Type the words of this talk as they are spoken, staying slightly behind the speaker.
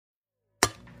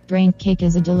Brain cake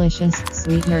is a delicious,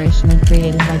 sweet nourishment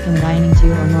created by combining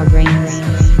two or more grains.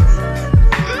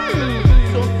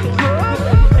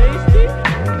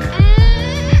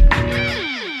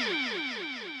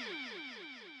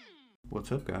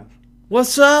 What's up, guys?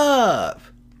 What's up?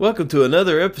 Welcome to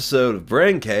another episode of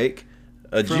Brain Cake.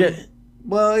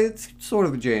 Well, it's sort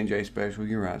of a J&J special.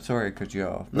 You're right. Sorry I cut you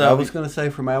off. No, I was going to say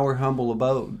from our humble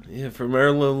abode. Yeah, from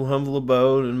our little humble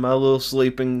abode and my little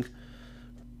sleeping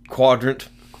quadrant.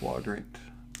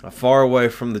 Far away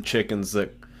from the chickens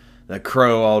that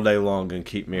crow all day long and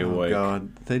keep me awake. Oh,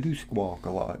 God. They do squawk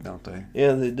a lot, don't they?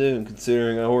 Yeah, they do. And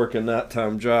considering I work a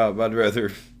nighttime job, I'd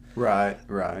rather... Right.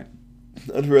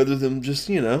 I'd rather them just,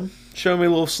 show me a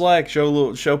little slack,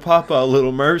 show Papa a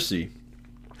little mercy.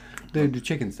 Dude, the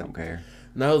chickens don't care.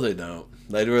 No, they don't.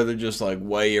 They'd rather just,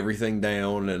 weigh everything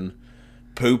down and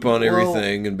poop on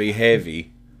everything and be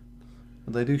heavy.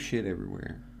 They do shit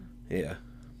everywhere. Yeah.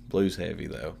 Blue's heavy,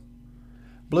 though.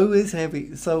 Blue is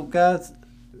heavy. So, guys,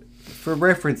 for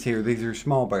reference here, these are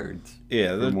small birds.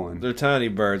 Yeah, they're tiny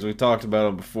birds. We talked about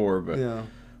them before, but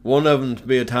one of them to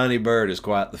be a tiny bird is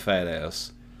quite the fat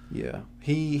ass. Yeah,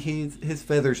 his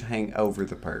feathers hang over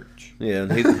the perch. Yeah,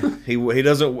 and he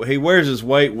wears his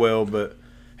weight well, but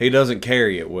he doesn't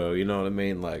carry it well. You know what I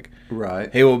mean?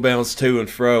 Right. He will bounce to and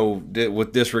fro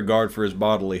with disregard for his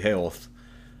bodily health.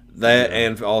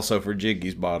 And also for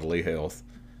Jiggy's bodily health.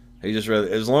 He just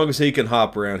as long as he can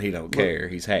hop around, he don't care.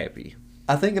 He's happy.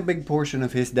 I think a big portion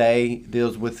of his day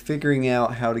deals with figuring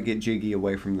out how to get Jiggy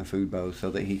away from the food bowl so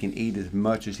that he can eat as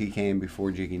much as he can before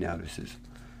Jiggy notices.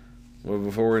 Well,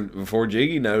 before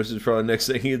Jiggy notices, probably next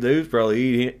thing he'll do is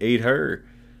probably eat her.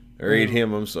 Or eat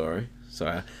him, I'm sorry.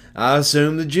 So I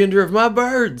assume the gender of my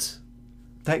birds.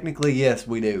 Technically, yes,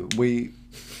 we do.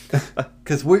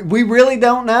 Because we really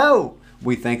don't know.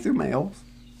 We think they're males.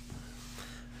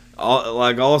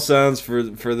 All signs for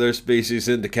their species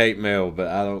indicate male, but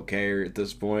I don't care at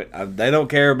this point. They don't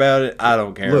care about it. I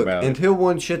don't care about it. Until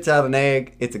one shits out an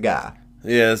egg, it's a guy.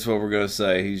 Yeah, that's what we're going to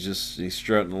say. He's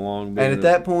strutting along. And at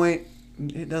that point,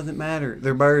 it doesn't matter.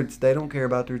 They're birds. They don't care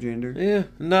about their gender. Yeah,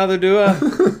 neither do I.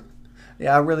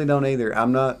 Yeah, I really don't either.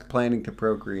 I'm not planning to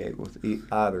procreate with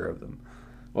either of them.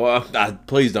 Well,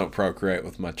 please don't procreate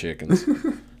with my chickens.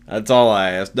 That's all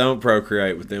I ask. Don't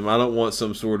procreate with them. I don't want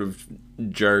some sort of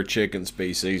Jer chicken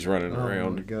species running around. Oh,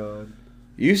 my God.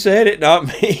 You said it, not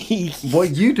me. Well,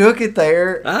 you took it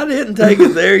there. I didn't take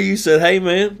it there. You said, hey,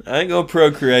 man, I ain't going to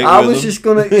procreate with them. I was just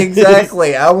going to,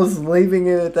 exactly. I was leaving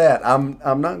it at that. I'm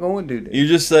not going to do that. You're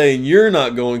just saying you're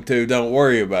not going to. Don't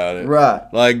worry about it.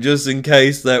 Right. Just in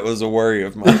case that was a worry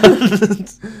of mine.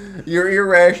 Your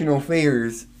irrational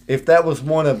fears, if that was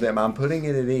one of them, I'm putting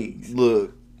it at ease.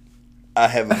 Look, I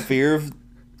have a fear of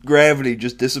gravity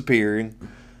just disappearing.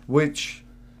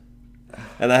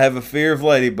 And I have a fear of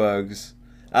ladybugs.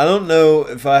 I don't know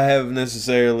if I have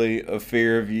necessarily a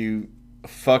fear of you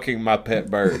fucking my pet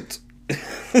birds.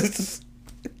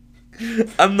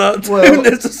 I'm not too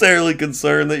necessarily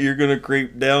concerned that you're going to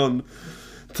creep down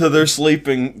to their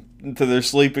sleeping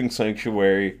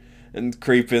sanctuary and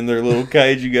creep in their little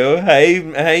cage and go,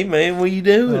 hey man, what you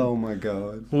doing? Oh my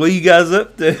God. What you guys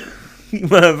up to? You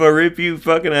mind if I rip you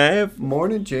fucking half?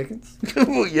 Morning chickens.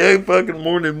 Well, yeah, fucking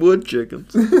morning wood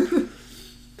chickens.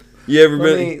 You ever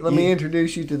Let me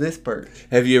introduce you to this perch.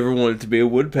 Have you ever wanted to be a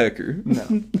woodpecker? No.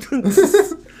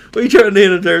 What are you trying to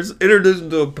introduce him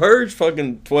to a perch?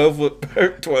 Fucking 12-foot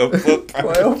perch.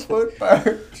 12-foot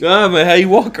perch. Ah, man, how you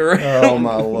walk around? Oh,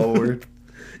 my Lord.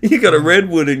 You got a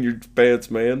redwood in your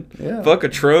pants, man. Yeah. Fuck a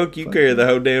trunk. You carry the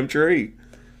whole damn tree.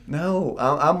 No,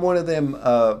 I'm one of them,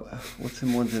 what's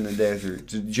them ones in the desert?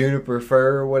 Juniper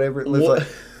fir or whatever. It lives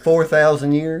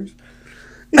 4,000 years.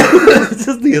 Is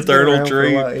this the eternal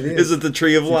tree? Is it the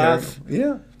tree of life?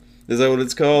 Yeah. Is that what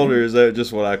it's called, or is that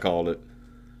just what I called it?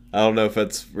 I don't know if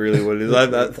that's really what it is. I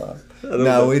don't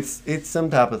know. It's some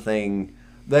type of thing.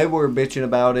 They were bitching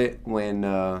about it when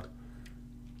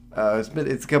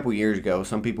it's a couple years ago.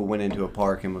 Some people went into a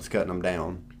park and was cutting them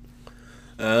down.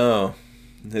 Oh,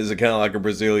 is it kind of like a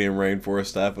Brazilian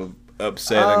rainforest type of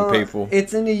upsetting people?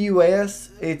 It's in the U.S.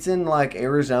 It's in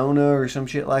Arizona or some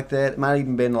shit like that. It might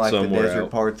even been somewhere the desert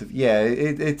parts of. Yeah,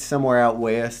 it's somewhere out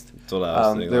west. That's what I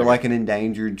was thinking. They're like an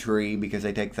endangered tree because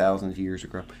they take thousands of years to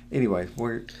grow. Anyway,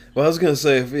 well, I was gonna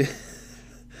say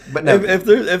but no, if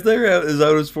they're as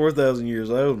old as 4,000 years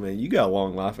old, man, you got a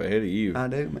long life ahead of you. I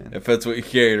do, man. If that's what you're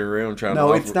carrying around trying to.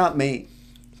 No, it's not me.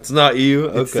 It's not you.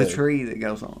 Okay. It's the tree that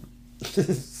goes on.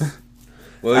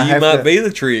 Well, you might be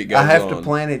the tree it goes on. I have to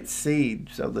plant its seed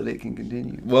so that it can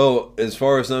continue. Well, as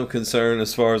far as I'm concerned,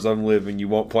 as far as I'm living, you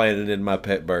won't plant it in my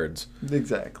pet birds.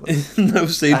 Exactly. No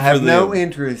seed for them. I have no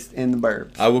interest in the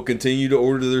birds. I will continue to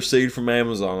order their seed from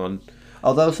Amazon.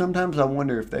 Although sometimes I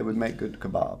wonder if they would make good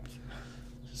kebabs.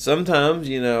 Sometimes,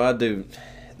 I do.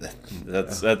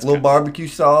 That's a little barbecue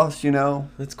sauce,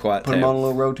 That's quite put them on a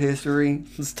little rotisserie.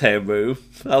 It's taboo.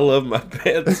 I love my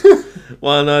pets.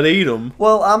 Why not eat them?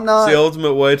 Well, I'm not. It's the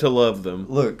ultimate way to love them.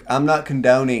 Look, I'm not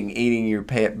condoning eating your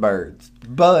pet birds,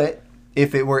 but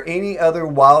if it were any other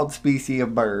wild species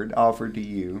of bird offered to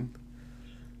you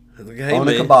on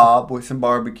a kebab with some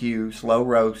barbecue, slow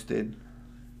roasted,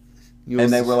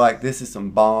 and they were like, "This is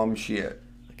some bomb shit."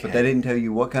 But they didn't tell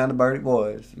you what kind of bird it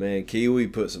was. Man, Kiwi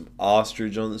put some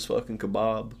ostrich on this fucking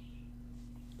kebab.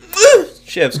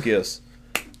 Chef's kiss.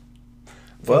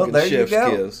 Well, there you go.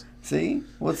 Kiss. See?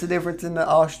 What's the difference in the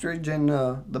ostrich and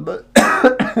the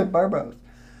burbos?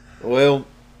 Well,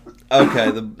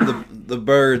 okay, the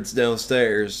birds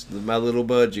downstairs, my little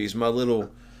budgies, my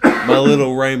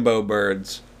little rainbow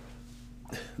birds.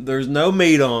 There's no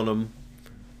meat on them.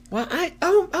 Well, I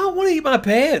don't want to eat my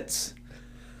pets.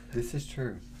 This is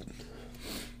true.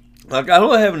 Like, I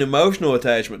don't have an emotional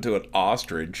attachment to an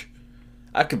ostrich.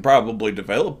 I could probably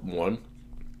develop one.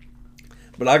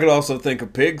 But I could also think a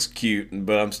pig's cute,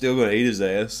 but I'm still going to eat his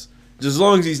ass. Just as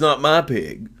long as he's not my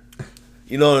pig.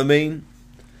 You know what I mean?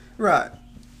 Right.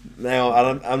 Now,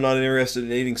 I'm not interested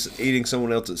in eating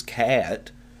someone else's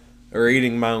cat. Or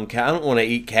eating my own cat. I don't want to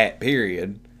eat cat,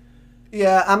 period.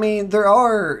 Yeah, I mean, there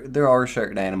are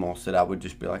certain animals that I would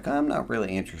just be like, I'm not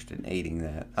really interested in eating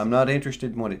that. I'm not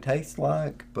interested in what it tastes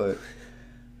like, but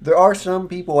there are some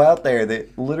people out there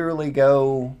that literally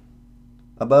go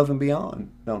above and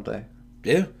beyond, don't they?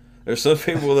 Yeah. There's some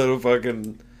people that'll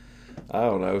fucking, I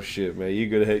don't know, shit, man.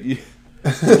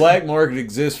 The black market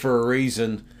exists for a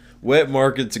reason. Wet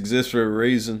markets exist for a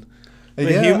reason. But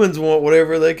humans want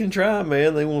whatever they can try,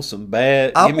 man. They want some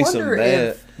bat. Give me some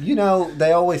bat.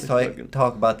 They always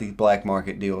talk about these black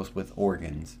market deals with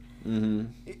organs.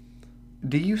 Mm-hmm.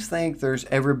 Do you think there's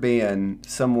ever been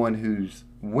someone who's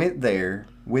went there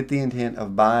with the intent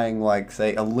of buying, like,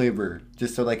 say, a liver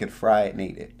just so they could fry it and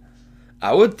eat it?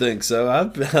 I would think so.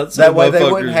 I'd say that way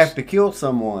they wouldn't have to kill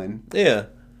someone. Yeah.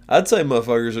 I'd say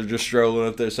motherfuckers are just strolling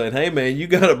up there saying, hey, man, you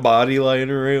got a body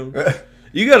laying around?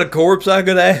 You got a corpse I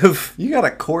could have? You got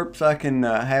a corpse I can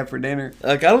have for dinner?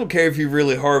 Like, I don't care if you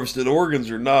really harvested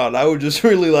organs or not. I would just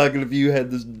really like it if you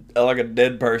had this, like, a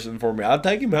dead person for me. I'd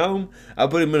take him home.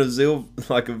 I'd put him in a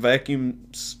vacuum,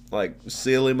 like,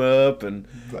 seal him up, and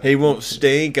he won't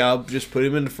stink. I'll just put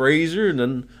him in the freezer, and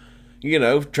then,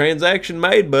 transaction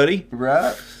made, buddy.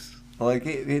 Right. Like,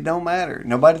 it don't matter.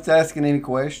 Nobody's asking any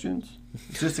questions.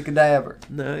 It's just a cadaver.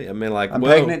 No, I mean, like, I'm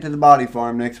taking it to the body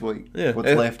farm next week. Yeah, what's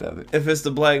left of it. If it's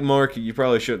the black market, you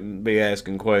probably shouldn't be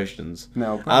asking questions.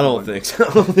 No, probably. I don't think so.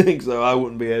 I don't think so. I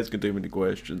wouldn't be asking too many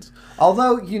questions.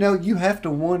 Although, you have to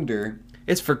wonder.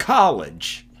 It's for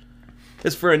college.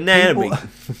 It's for anatomy.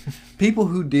 People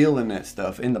who deal in that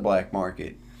stuff in the black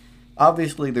market,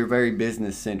 obviously they're very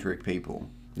business-centric people.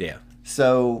 Yeah.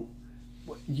 So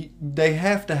they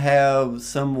have to have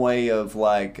some way of,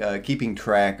 like, keeping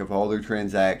track of all their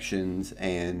transactions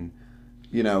and,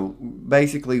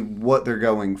 basically what they're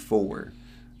going for.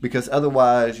 Because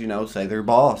otherwise, say their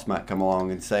boss might come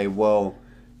along and say, well,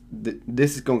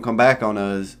 this is going to come back on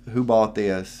us. Who bought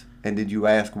this? And did you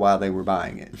ask why they were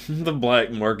buying it? The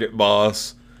black market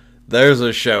boss. There's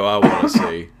a show I want to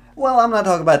see. Well, I'm not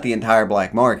talking about the entire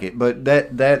black market, but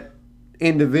that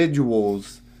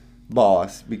individual's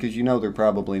boss, because they're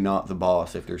probably not the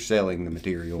boss if they're selling the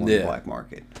material on the black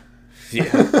market.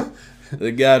 Yeah.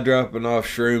 The guy dropping off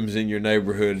shrooms in your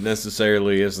neighborhood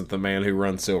necessarily isn't the man who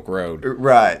runs Silk Road.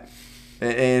 Right.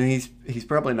 And he's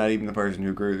probably not even the person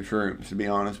who grew the shrooms, to be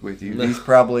honest with you. No. He's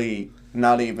probably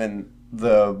not even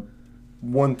the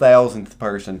 1,000th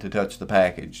person to touch the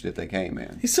package that they came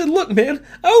in. He said, look, man,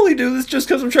 I only do this just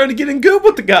because I'm trying to get in good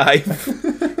with the guy.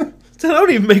 I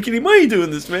don't even make any money doing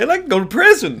this, man. I can go to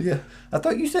prison. Yeah. I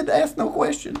thought you said to ask no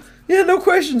questions. Yeah, no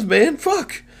questions, man.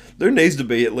 Fuck. There needs to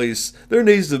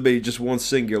be just one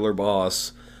singular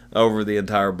boss over the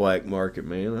entire black market,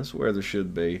 man. That's where there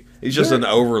should be. He's just an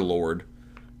overlord.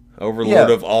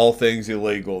 Overlord of all things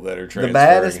illegal that are transferring the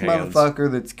baddest hands.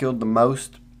 Motherfucker that's killed the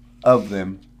most of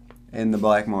them in the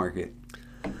black market.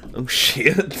 Oh,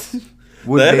 shit.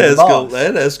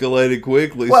 That escalated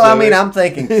quickly. Well, I mean, I'm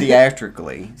thinking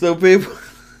theatrically. So people...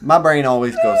 My brain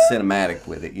always goes cinematic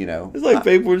with it, It's like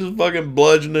people are just fucking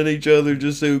bludgeoning each other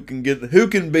just who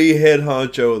can be head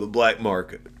honcho of the black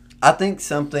market. I think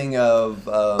something of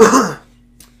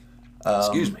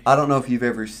Excuse me. I don't know if you've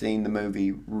ever seen the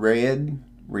movie Red,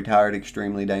 Retired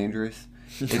Extremely Dangerous.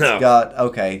 It's No.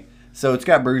 It's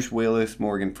got Bruce Willis,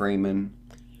 Morgan Freeman.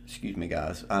 Excuse me,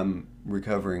 guys. I'm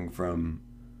recovering from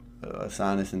a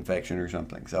sinus infection or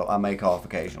something, so I may cough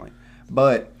occasionally.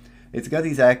 But it's got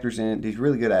these actors in it, these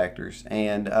really good actors,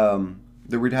 and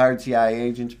they're retired CIA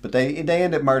agents, but they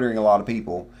end up murdering a lot of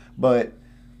people. But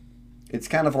it's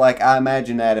kind of like I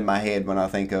imagine that in my head when I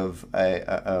think of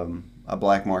a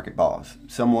black market boss,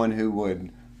 someone who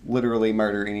would literally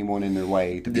murder anyone in their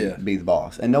way to be the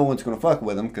boss, and no one's going to fuck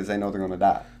with them because they know they're going to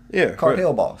die. Yeah,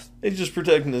 cartel boss. He's just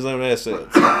protecting his own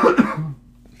assets.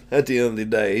 At the end of the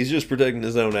day, he's just protecting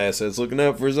his own assets, looking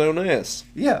out for his own ass.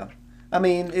 Yeah. I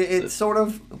mean,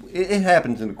 it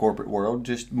happens in the corporate world,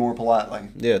 just more politely.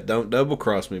 Yeah, don't double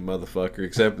cross me, motherfucker.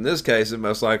 Except in this case, it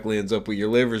most likely ends up with your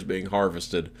livers being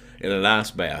harvested in an ice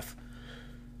bath.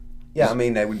 Yeah, I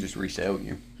mean, they would just resell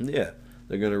you. Yeah,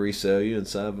 they're going to resell you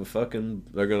inside of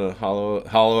they're going to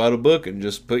hollow out a book and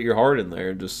just put your heart in there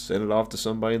and just send it off to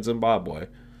somebody in Zimbabwe.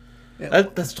 Yeah.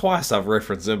 That's twice I've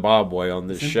referenced Zimbabwe on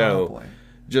this show.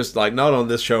 Just like, not on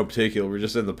this show in particular, we're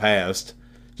just in the past.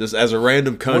 Just as a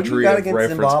random country of reference.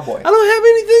 Zimbabwe? I don't have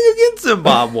anything against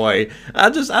Zimbabwe. I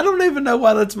don't even know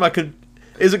why that's my...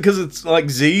 Is it because it's like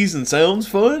Z's and sounds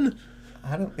fun?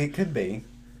 It could be.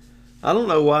 I don't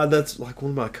know why that's like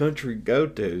one of my country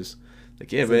go-tos.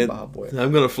 Like, yeah, Zimbabwe. Man,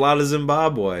 I'm going to fly to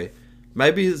Zimbabwe.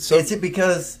 Maybe it's... Is it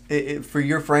because, for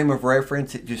your frame of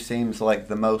reference, it just seems like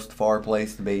the most far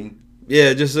place to be?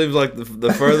 Yeah, it just seems like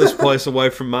the furthest place away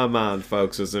from my mind,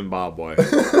 folks, is Zimbabwe.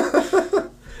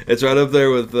 It's right up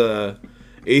there with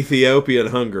Ethiopia and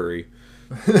Hungary.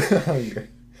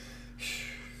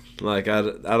 Like, I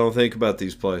don't think about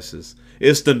these places.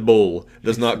 Istanbul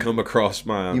does not come across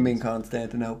my... You mean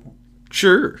Constantinople?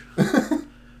 Sure.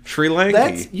 Sri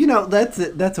Lanka.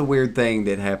 That's a weird thing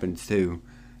that happens, too,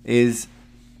 is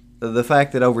the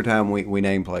fact that over time we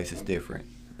name places different.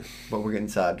 But we're getting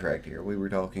sidetracked here. We were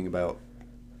talking about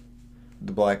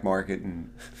the black market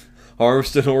and...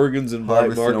 Harvesting organs and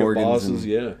black market bosses,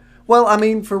 yeah. Well, I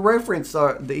mean, for reference,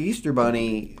 the Easter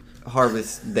Bunny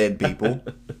harvests dead people,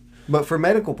 but for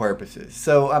medical purposes.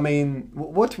 So, I mean,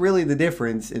 what's really the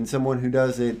difference in someone who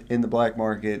does it in the black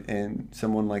market and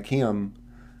someone like him?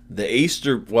 The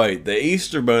Easter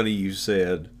Bunny, you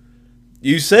said.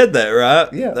 You said that,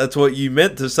 right? Yeah. That's what you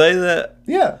meant to say that?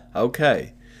 Yeah.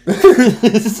 Okay.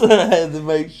 So I had to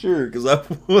make sure, because I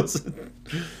wasn't...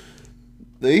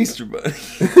 The Easter Bunny.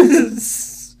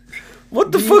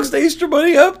 What the fuck's the Easter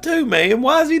Bunny up to, man?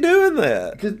 Why is he doing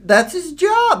that? 'Cause that's his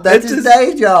job. That's his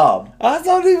day job. I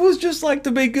thought he was just like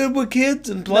to be good with kids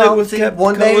and play with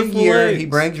one day a year legs. he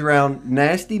brings around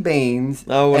nasty beans,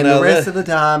 and the rest of the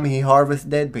time he harvests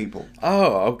dead people.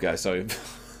 Oh, okay. So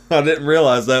I didn't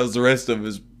realize that was the rest of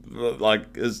his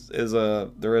the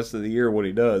rest of the year what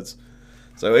he does.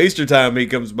 So Easter time he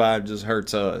comes by and just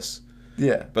hurts us.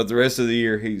 Yeah, but the rest of the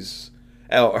year he's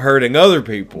out hurting other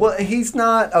people. Well, he's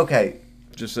not okay.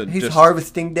 He's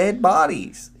harvesting dead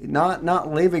bodies,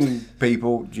 not living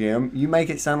people. Jim, you make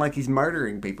it sound like he's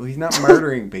murdering people. He's not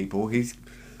murdering people. He's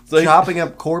chopping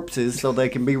up corpses so they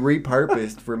can be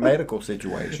repurposed for medical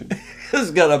situations. He's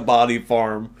got a body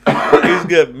farm. He's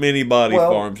got many body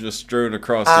farms just strewn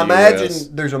across the U.S. I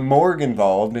imagine there's a morgue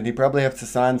involved, and he probably has to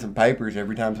sign some papers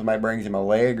every time somebody brings him a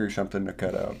leg or something to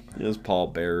cut up. Does Paul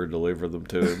Bearer deliver them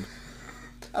to him?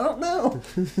 I don't know.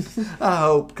 I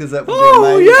hope, because that would be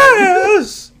amazing. Oh,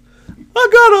 yes! I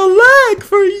got a leg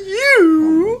for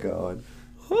you! Oh, my God.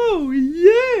 Oh,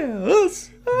 yes!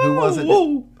 Who was it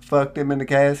that fucked him in the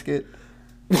casket?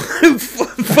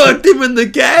 Fucked him in the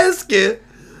casket?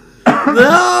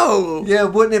 No! Yeah,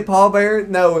 wasn't it Paul Bearer?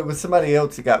 No, it was somebody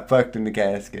else that got fucked in the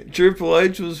casket. Triple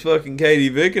H was fucking Katie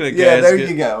Vick in a casket. Yeah, there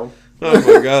you go. Oh,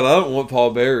 my God. I don't want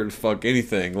Paul Bearer to fuck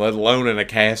anything, let alone in a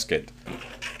casket.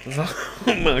 Oh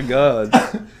my God!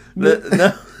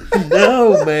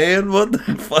 No, man! What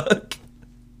the fuck?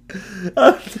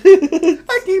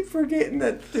 I keep forgetting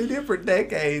that 2 different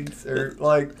decades or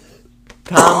like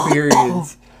time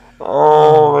periods.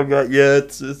 Oh my God! Yeah,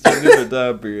 it's 2 different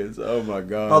time periods. Oh my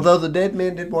God! Although the dead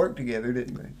men did work together,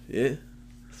 didn't they? Yeah.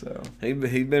 So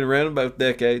he's been around both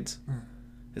decades.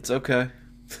 It's okay.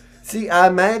 See, I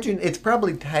imagine it's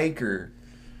probably Taker.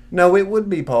 No, it would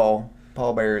be Paul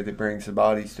Bearer that brings the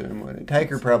bodies to him.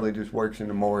 Taker probably just works in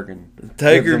the morgue and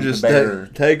Taker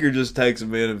just takes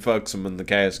them in and fucks them in the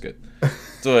casket.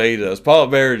 That's what he does. Paul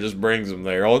Bearer just brings them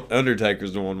there.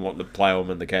 Undertaker's the one wanting to plow them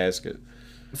in the casket.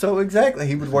 So exactly,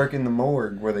 he would work in the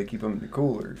morgue where they keep them in the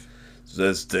coolers.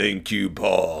 Says, "Thank you,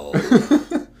 Paul.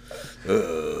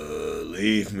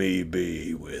 Leave me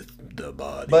be with the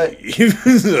body. But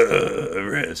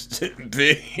rest in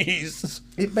peace.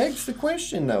 it begs the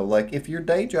question, though. Like, if your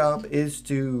day job is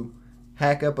to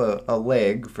hack up a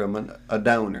leg from a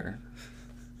donor,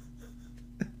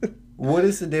 what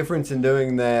is the difference in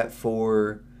doing that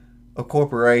for a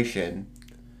corporation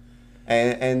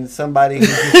and somebody who's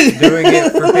just doing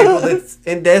it for people that's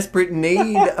in desperate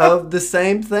need of the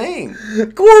same thing?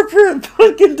 Corporate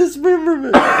fucking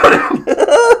dismemberment.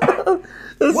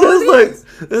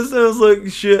 That sounds like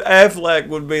shit Affleck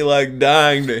would be like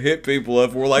dying to hit people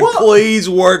up. We're like, please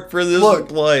work for this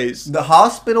place. The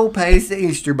hospital pays the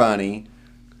Easter Bunny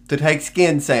to take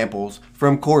skin samples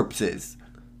from corpses.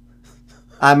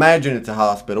 I imagine it's a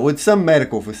hospital. It's some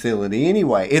medical facility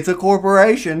anyway. It's a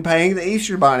corporation paying the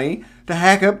Easter Bunny to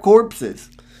hack up corpses.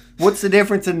 What's the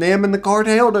difference in them and the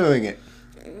cartel doing it?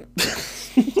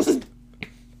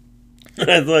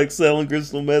 That's like selling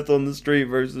crystal meth on the street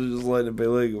versus just letting it be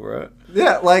legal, right?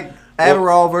 Yeah, like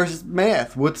Adderall versus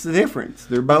meth. What's the difference?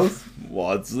 They're both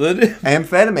What's the difference?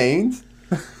 amphetamines.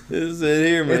 Is it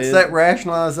here, man? It's that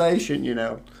rationalization, you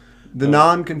know. The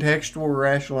non-contextual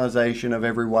rationalization of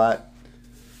every white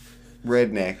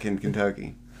redneck in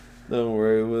Kentucky. Don't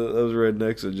worry, those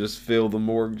rednecks will just fill the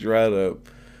morgues right up.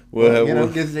 Well,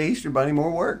 it gives the Easter Bunny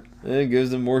more work. It gives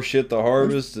them more shit to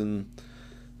harvest, and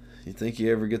you think he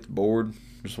ever gets bored?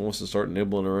 Just wants to start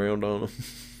nibbling around on them?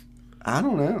 I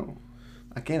don't know.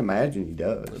 I can't imagine he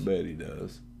does. I bet he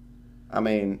does. I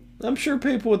mean, I'm sure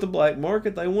people at the black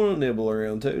market, they want to nibble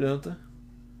around too, don't they?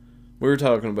 We were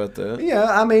talking about that. yeah,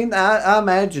 I mean, I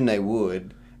imagine they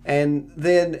would. And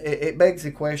then it begs the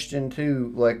question,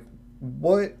 too, like,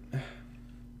 what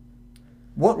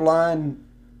line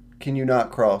can you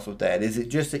not cross with that? Is it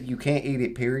just that you can't eat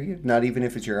it, period? Not even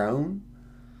if it's your own?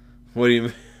 What do you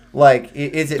mean? Like,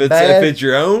 is it bad? If it's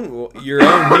your own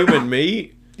human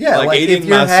meat? Yeah, like eating if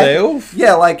you're myself?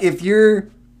 Yeah, like if you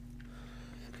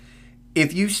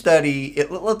study,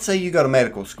 let's say you go to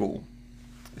medical school,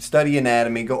 study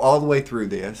anatomy, go all the way through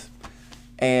this,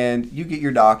 and you get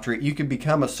your doctorate, you can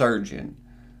become a surgeon.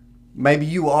 Maybe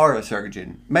you are a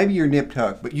surgeon. Maybe you're nip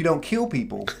tuck, but you don't kill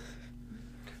people.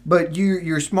 But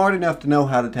you're smart enough to know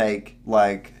how to take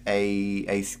like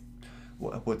a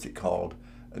what's it called?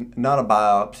 Not a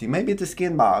biopsy. Maybe it's a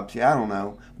skin biopsy. I don't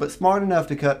know. But smart enough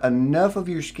to cut enough of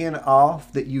your skin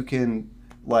off that you can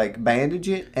like bandage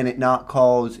it and it not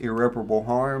cause irreparable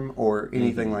harm or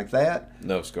anything like that.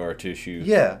 No scar tissue.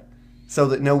 Yeah. So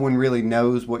that no one really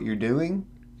knows what you're doing.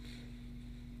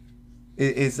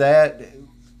 Is that...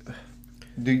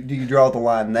 Do you draw the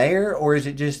line there, or is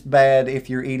it just bad if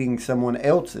you're eating someone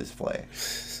else's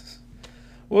flesh?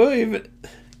 Well, even...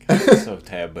 God, it's so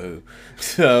taboo.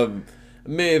 I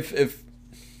mean, if...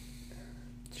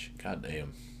 God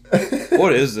damn.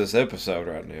 What is this episode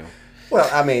right now? Well,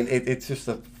 I mean, it's just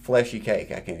a fleshy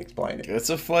cake. I can't explain it. It's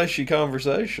a fleshy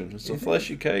conversation. It's a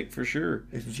fleshy cake for sure.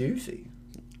 It's juicy.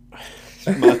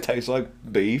 It might taste like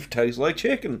beef, tastes like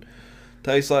chicken,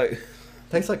 tastes like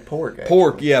pork. Actually.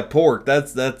 Pork, yeah, pork.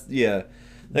 That's yeah.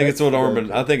 I think it's what Armin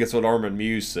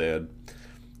Meiwes said.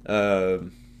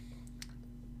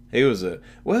 He was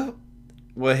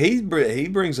he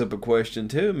brings up a question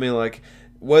too. I mean, like,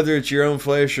 whether it's your own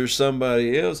flesh or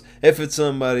somebody else. If it's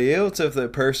somebody else, if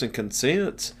that person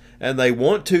consents and they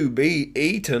want to be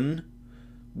eaten,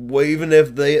 well, even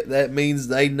if that means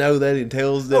they know that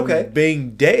entails them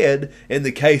being dead. In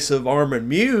the case of Armin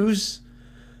Meiwes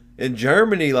in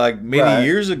Germany, like many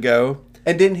years ago.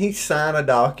 And didn't he sign a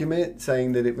document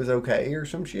saying that it was okay or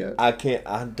some shit? I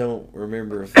don't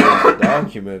remember if there was a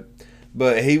document,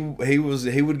 but he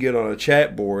would get on a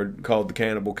chat board called the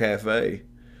Cannibal Cafe,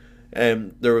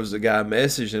 and there was a guy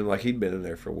messaging him, like he'd been in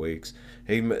there for weeks.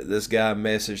 This guy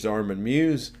messaged Armin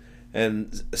Meiwes,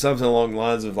 and something along the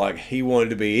lines of like he wanted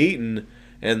to be eaten,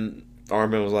 and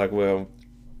Armin was like, "Well,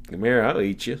 come here, I'll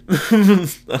eat you."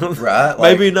 Right?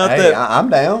 Maybe not that. I'm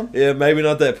down. Yeah, maybe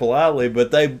not that politely,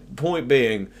 but point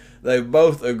being, they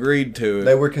both agreed to it.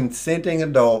 They were consenting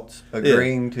adults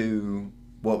agreeing to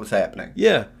what was happening.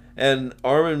 Yeah, and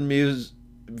Armin Meiwes'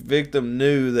 victim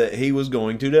knew that he was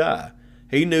going to die.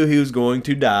 He knew he was going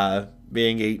to die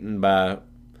being eaten by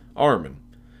Armin.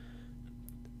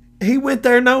 He went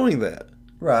there knowing that.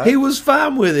 Right. He was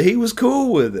fine with it. He was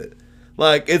cool with it.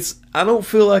 Like, I don't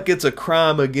feel like it's a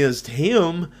crime against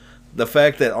him, the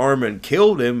fact that Armin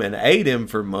killed him and ate him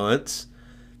for months.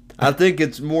 I think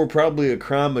it's more probably a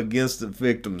crime against the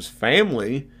victim's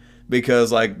family,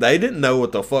 because, like, they didn't know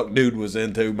what the fuck dude was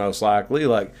into, most likely.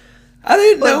 Like, I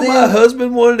didn't know my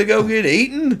husband wanted to go get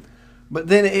eaten. But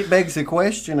then it begs the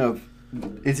question of,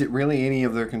 is it really any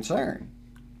of their concern?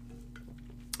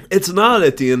 It's not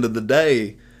at the end of the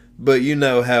day, But you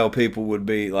know how people would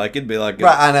be like, it'd be like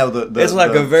Right, I know it's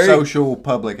like a very social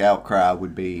public outcry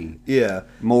would be yeah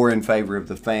more in favor of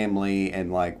the family,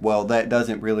 and like, well, that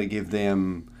doesn't really give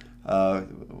them,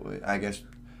 I guess,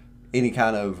 any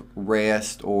kind of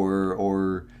rest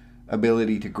or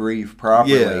ability to grieve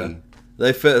properly. Yeah.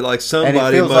 They feel like And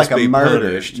somebody it feels must like a be murder.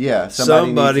 punished. Yeah,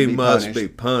 somebody needs to must be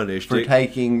punished for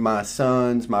taking my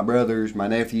sons, my brothers, my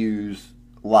nephews'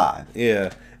 life.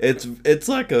 Yeah, it's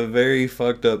like a very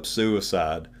fucked up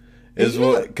suicide, is Yeah.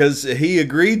 what, because he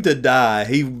agreed to die.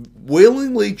 He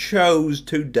willingly chose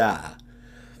to die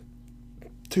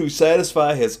to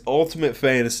satisfy his ultimate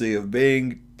fantasy of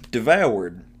being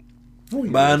devoured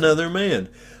by another man.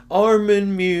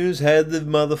 Armin Meiwes had the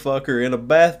motherfucker in a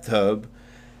bathtub.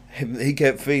 He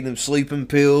kept feeding him sleeping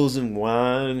pills and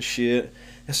wine and shit.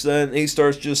 And so then he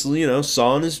starts just,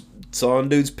 sawing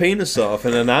dude's penis off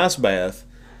in an ice bath.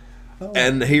 Oh,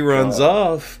 and he runs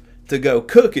off to go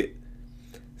cook it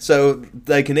so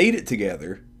they can eat it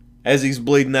together as he's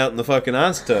bleeding out in the fucking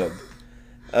ice tub.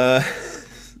 So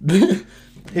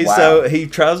he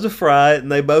tries to fry it,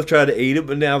 and they both try to eat it,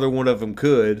 but neither one of them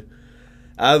could.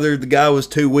 Either the guy was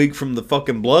too weak from the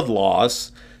fucking blood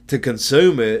loss to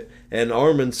consume it, and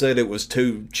Armin said it was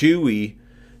too chewy,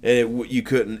 and you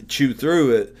couldn't chew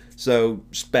through it, so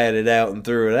spat it out and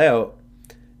threw it out.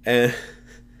 And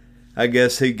I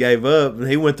guess he gave up, and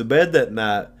he went to bed that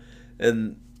night,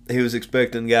 and he was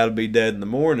expecting the guy to be dead in the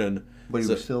morning. But he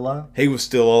was still alive? He was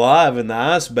still alive in the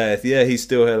ice bath. Yeah, he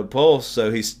still had a pulse, so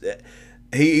he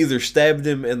either stabbed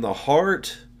him in the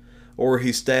heart or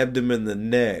he stabbed him in the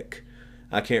neck.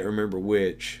 I can't remember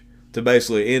which. To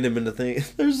basically end him in the thing.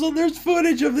 There's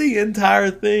footage of the entire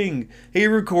thing. He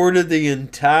recorded the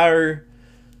entire,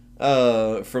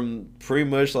 from pretty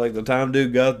much like the time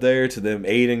dude got there to them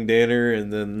eating dinner,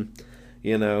 and then,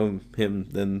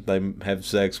 then they have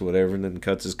sex, whatever, and then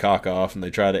cuts his cock off and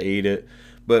they try to eat it.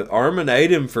 But Armin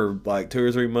ate him for like 2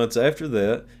 or 3 months after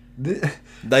that.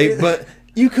 But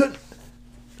you could,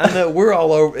 I know we're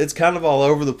all over, it's kind of all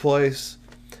over the place,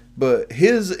 but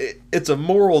it's a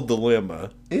moral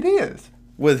dilemma. It is.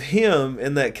 With him,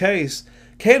 in that case,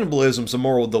 cannibalism's a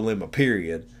moral dilemma,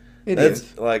 period.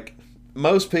 That's like,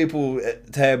 most people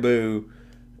taboo,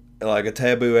 like a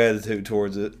taboo attitude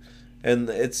towards it, and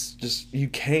it's just, you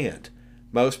can't.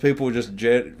 Most people just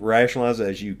rationalize it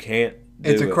as you can't do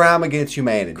it. It's a crime against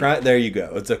humanity. There you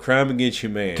go. It's a crime against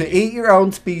humanity. To eat your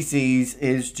own species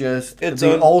is just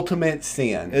the ultimate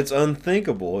sin. It's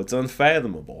unthinkable. It's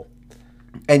unfathomable.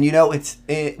 And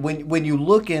when you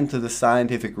look into the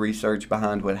scientific research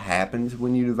behind what happens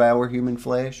when you devour human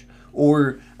flesh,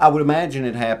 or I would imagine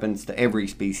it happens to every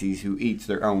species who eats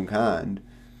their own kind.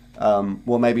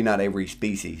 Well, maybe not every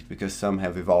species, because some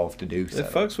have evolved to do so. It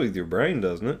fucks with your brain,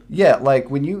 doesn't it? Yeah, like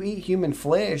when you eat human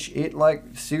flesh, it like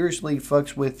seriously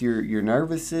fucks with your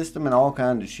nervous system and all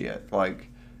kinds of shit. Like,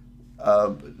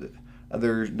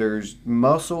 there's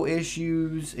muscle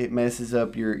issues. It messes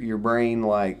up your brain.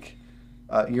 Like,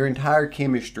 your entire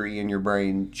chemistry in your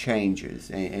brain changes,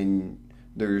 and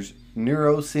there's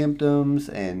neurosymptoms,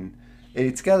 and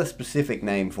it's got a specific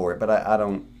name for it, but I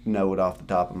don't know it off the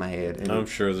top of my head. And I'm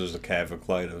sure there's a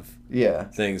cavalcade of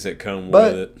things that come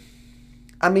but, with it.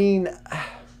 I mean,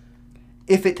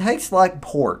 if it tastes like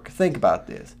pork, think about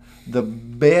this. The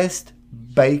best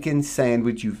bacon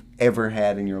sandwich you've ever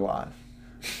had in your life.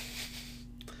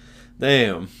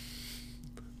 Damn.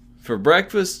 For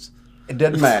breakfast? It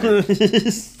doesn't matter.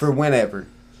 For whenever.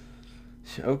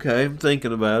 Okay, I'm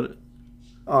thinking about it.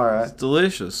 All right. It's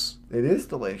delicious. It is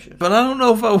delicious. But I don't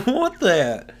know if I want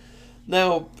that.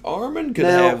 Now, Armin could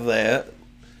have that.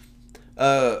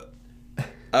 I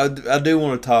do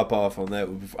want to top off on that.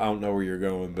 I don't know where you're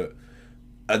going, but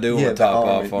I do want to top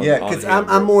off on. Yeah, because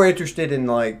I'm more interested in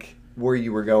like where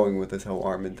you were going with this whole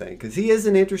Armin thing, because he is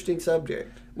an interesting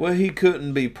subject. Well, he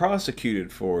couldn't be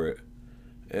prosecuted for it.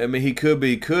 I mean, he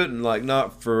couldn't, like,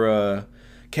 not for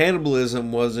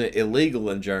cannibalism wasn't illegal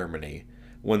in Germany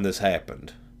when this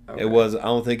happened. Okay. It was. I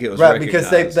don't think it was right,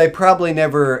 recognized. because they probably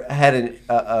never had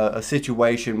a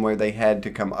situation where they had to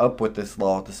come up with this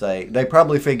law to say. They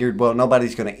probably figured, well,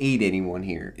 nobody's going to eat anyone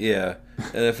here. Yeah,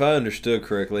 and if I understood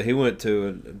correctly, he went to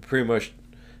and pretty much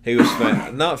he was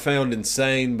not found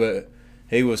insane, but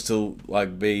he was to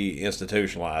like be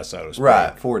institutionalized, so to speak.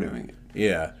 Right, for doing it.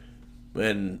 Yeah,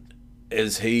 and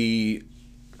is he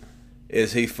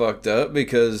fucked up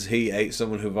because he ate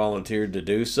someone who volunteered to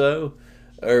do so?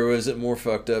 Or was it more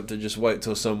fucked up to just wait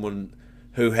till someone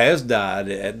who has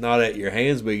died, not at your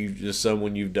hands, but you just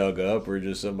someone you've dug up, or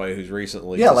just somebody who's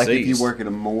recently Yeah, deceased. like if you work at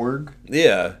a morgue.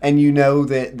 Yeah. And you know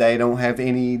that they don't have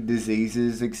any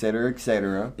diseases, et cetera,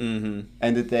 Mm-hmm.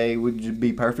 and that they would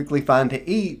be perfectly fine to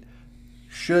eat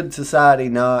should society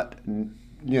not,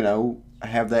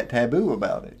 have that taboo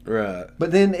about it. Right.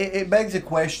 But then it begs a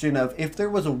question of if there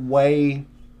was a way...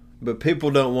 But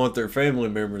people don't want their family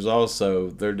members also,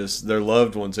 their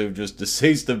loved ones who've just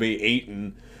deceased to be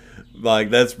eaten. Like,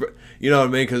 that's, you know what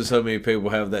I mean? Because so many people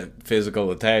have that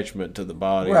physical attachment to the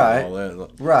body, right, and all that.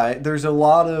 Right. There's a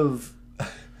lot of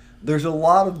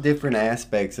different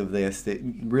aspects of this that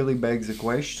really begs a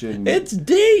question. It's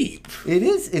deep. It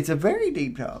is. It's a very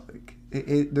deep topic.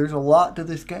 There's a lot to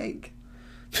this cake.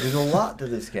 There's a lot to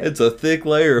this cake. It's a thick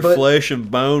layer of flesh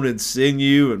and bone and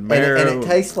sinew and marrow. And it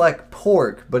tastes like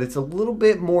pork, but it's a little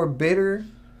bit more bitter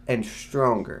and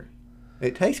stronger.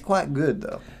 It tastes quite good,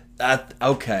 though.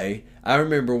 Okay. I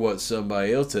remember what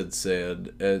somebody else had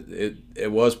said.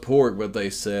 It was pork, but they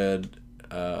said,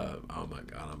 oh my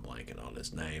God, I'm blanking on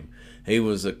his name. He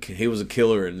was a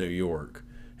killer in New York.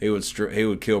 He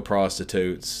would kill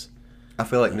prostitutes. I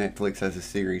feel like Netflix has a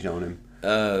series on him.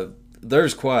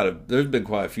 There's been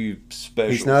quite a few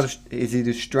specials. He's not. Is he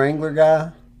the Strangler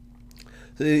guy?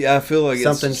 See, I feel like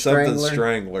Something it's something Strangler?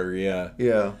 Strangler. Yeah.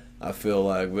 Yeah. I feel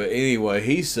like, but anyway,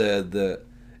 he said that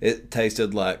it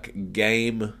tasted like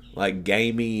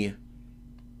gamey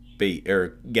beef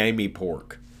or gamey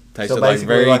pork. Tasted So like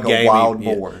basically very like a gamey. wild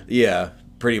Yeah, boar. yeah,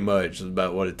 pretty much is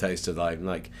about what it tasted like. I'm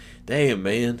like, damn,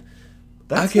 man,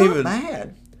 That's I can't not even.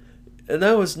 bad.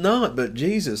 No, it's not. But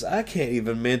Jesus, I can't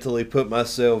even mentally put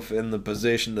myself in the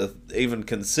position to even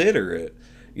consider it.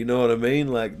 You know what I mean?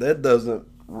 Like it doesn't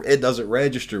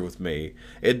register with me.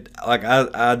 I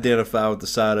identify with the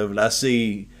side of it. I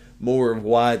see more of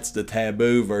why it's the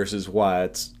taboo versus why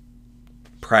it's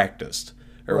practiced,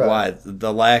 or why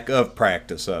the lack of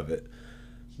practice of it.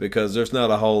 Because there's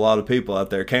not a whole lot of people out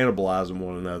there cannibalizing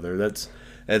one another. That's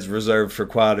reserved for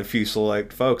quite a few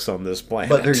select folks on this planet.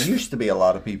 But there used to be a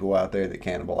lot of people out there that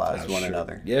cannibalized one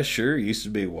another. Yeah, sure. It used to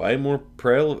be way more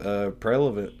prevalent,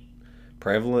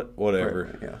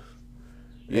 whatever. Yeah.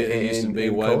 Yeah, it used to be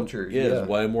in way culture, it was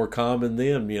way more common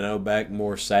then, back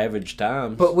more savage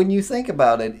times. But when you think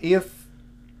about it, if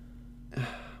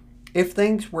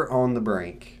things were on the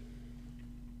brink,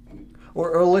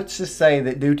 or let's just say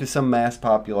that due to some mass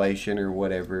population or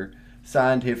whatever,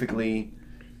 scientifically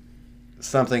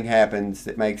something happens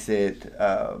that makes it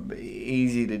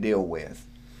easy to deal with,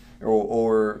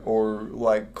 or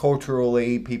like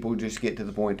culturally people just get to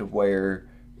the point of where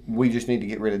we just need to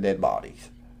get rid of dead bodies.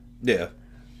 Yeah.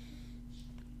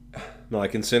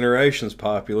 Like incineration's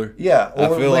popular. Yeah,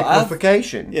 or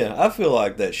liquefaction. I feel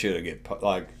like that should get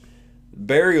like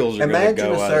burials are going to Imagine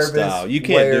go a out of service style. You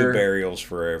can't do where- burials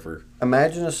forever.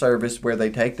 Imagine a service where they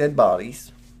take dead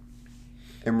bodies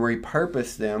and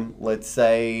repurpose them. Let's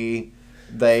say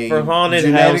they For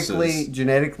haunted houses.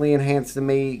 genetically enhance the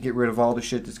meat, get rid of all the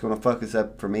shit that's going to fuck us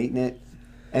up from eating it,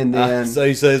 and then So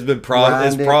you say it's been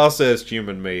grind it. processed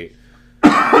human meat.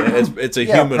 It's a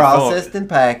human processed and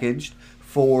packaged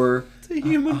for a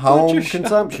human home butcher shop.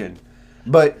 consumption.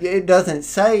 But it doesn't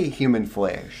say human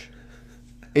flesh.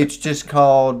 It's just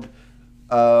called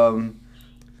not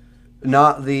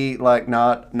the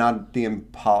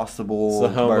Impossible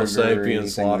It's the Homo burger or sapien anything like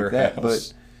slaughterhouse. that.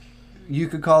 But you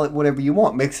could call it whatever you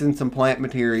want. Mix in some plant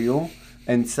material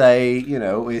and say,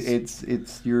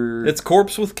 it's your... It's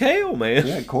corpse with kale, man.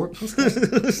 Yeah,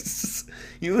 corpse.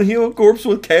 You a corpse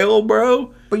with kale,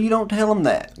 bro? But you don't tell them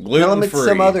that. Tell them it's Gluten-free.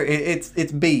 some other... It's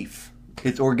beef.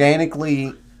 It's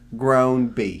organically grown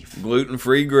beef.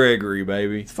 Gluten-free Gregory,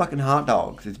 baby. It's fucking hot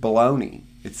dogs. It's bologna.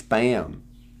 It's Spam.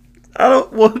 I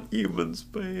don't want human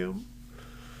spam.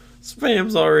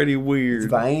 Spam's already weird.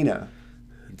 It's Vienna.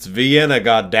 It's Vienna,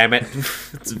 goddammit.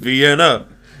 It's Vienna.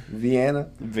 Vienna.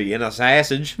 Vienna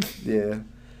sausage. Yeah.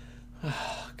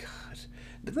 Oh, God.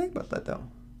 Think about that, though.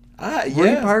 Yeah.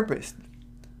 Repurposed.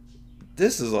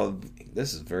 This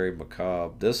is very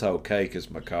macabre. This whole cake is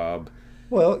macabre.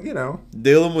 Well,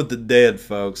 Dealing with the dead,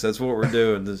 folks. That's what we're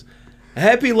doing.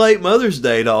 Happy late Mother's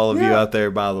Day to all of you out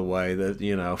there, by the way.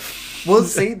 Well,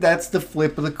 see, that's the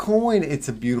flip of the coin. It's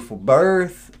a beautiful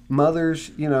birth.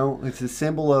 Mothers, it's a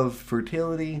symbol of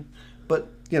fertility. But,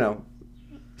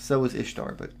 so is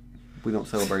Ishtar, but we don't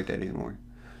celebrate that anymore.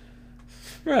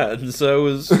 Right, and so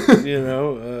is, well,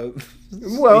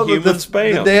 human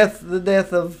spam. The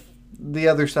death of the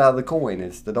other side of the coin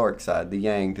is the dark side, the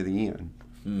yang to the yin.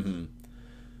 Mm-hmm.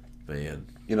 Man.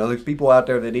 There's people out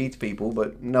there that eats people,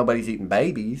 but nobody's eating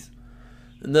babies.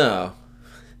 No.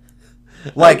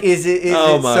 Like, is it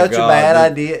such God, a bad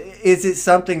idea? Is it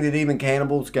something that even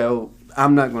cannibals go,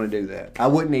 I'm not going to do that. I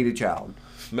wouldn't eat a child.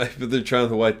 Maybe they're trying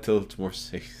to wait till it's more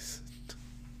seasoned.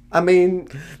 I mean,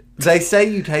 they say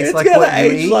you taste It's like gotta what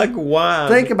you age eat. like wine.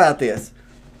 Think about this.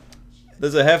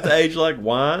 Does it have to age like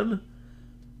wine?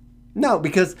 No,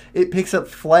 because it picks up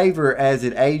flavor as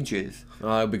it ages.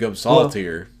 Oh, it becomes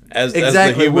saltier. As Exactly,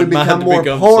 as the human we become mind more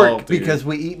becomes pork saltier. because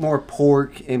we eat more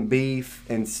pork and beef,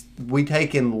 and we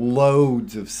take in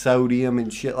loads of sodium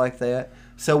and shit like that.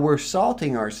 So we're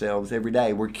salting ourselves every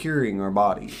day. We're curing our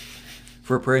bodies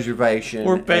for preservation.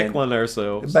 We're pickling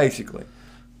ourselves. Basically.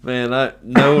 Man,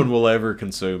 no one will ever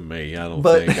consume me, I don't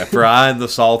think. For I am the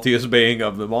saltiest being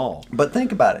of them all. But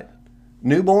think about it.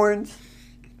 Newborns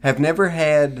have never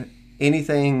had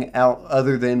anything out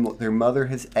other than what their mother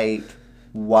has ate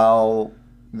while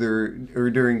they're or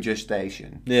during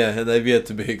gestation. Yeah, and they've yet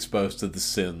to be exposed to the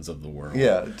sins of the world.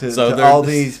 Yeah, to all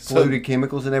these polluted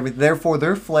chemicals and everything. Therefore,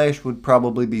 their flesh would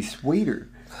probably be sweeter.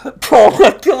 Oh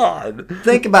my God!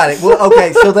 Think about it. Well,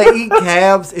 okay, so they eat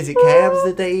calves. Is it calves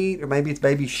that they eat, or maybe it's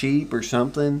baby sheep or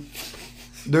something?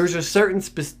 There's a certain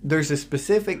there's a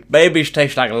specific Babies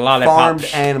taste like lollipops. farmed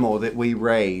animal that we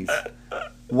raise,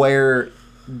 where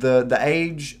the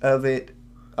age of it,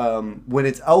 when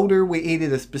it's older, we eat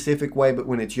it a specific way, but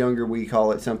when it's younger, we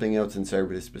call it something else and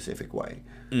serve it a specific way.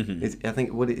 Mm-hmm. I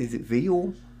think what is it?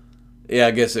 Veal? Yeah,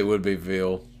 I guess it would be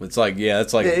veal. It's like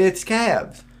It's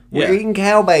calves. Yeah. We're eating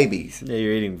cow babies. Yeah,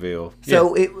 you're eating veal.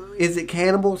 So is it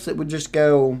cannibals that would just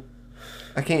go,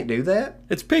 I can't do that?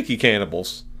 It's picky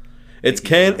cannibals. It's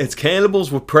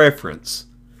cannibals with preference.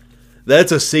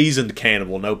 That's a seasoned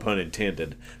cannibal, no pun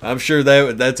intended. I'm sure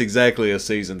that's exactly a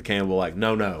seasoned cannibal. Like,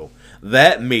 no,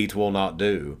 that meat will not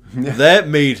do. That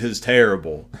meat is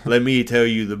terrible. Let me tell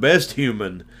you, the best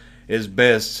human is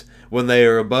best when they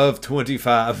are above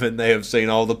 25 and they have seen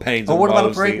all the pains. Or what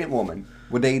about a pregnant woman?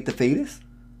 Would they eat the fetus?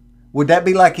 Would that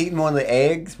be like eating one of the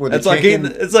eggs? It's like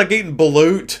eating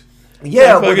balut.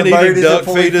 Yeah, like where the bird isn't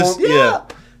fully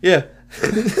formed. Yeah.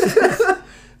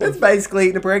 It's basically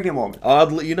eating a pregnant woman.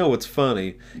 Oddly, you know what's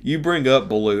funny? You bring up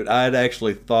balut. I had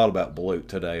actually thought about balut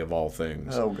today, of all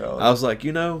things. Oh, God. I was like,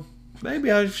 maybe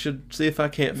I should see if I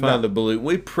can't find a balut.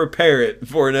 We prepare it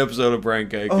for an episode of Brain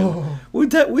Cake. Oh. We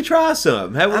try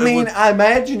some. I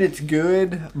imagine it's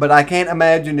good, but I can't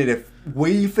imagine it if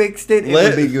we fixed it, it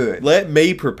would be good. Let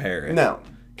me prepare it. No.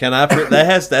 Can I?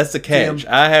 That's the catch.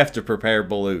 I have to prepare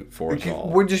balut for us all.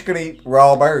 We're just going to eat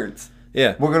raw birds.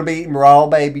 Yeah. We're going to be eating raw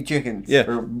baby chickens. Yeah.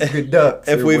 Or ducks.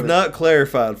 If we've not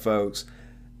clarified, folks,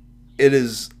 it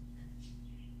is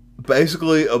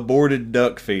basically aborted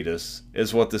duck fetus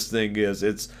is what this thing is.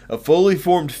 It's a fully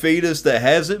formed fetus that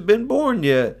hasn't been born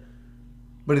yet.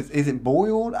 But is it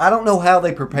boiled? I don't know how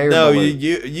they prepare No, balut.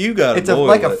 you got to boil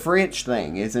like it. a French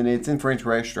thing, isn't it? It's in French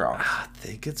restaurants. I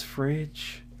think it's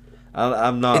French.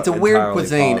 I'm not. It's a weird entirely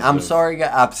cuisine. positive. I'm sorry,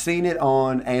 guys. I've seen it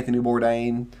on Anthony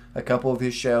Bourdain, a couple of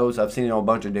his shows. I've seen it on a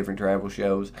bunch of different travel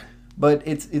shows. But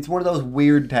it's one of those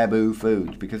weird taboo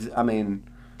foods because,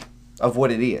 of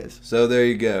what it is. So there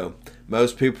you go.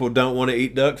 Most people don't want to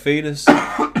eat duck fetus.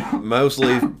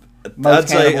 Mostly,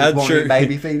 I'd sure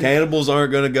baby fetus. Cannibals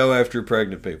aren't going to go after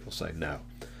pregnant people. Say no.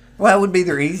 Well, that would be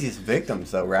their easiest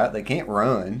victims, though, right? They can't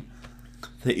run.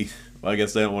 Well, I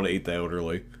guess they don't want to eat the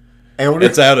elderly. Elderly?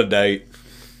 It's out of date.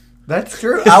 That's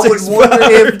true.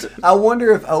 It's I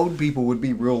wonder if old people would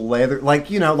be real leather,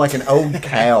 like an old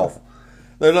cow.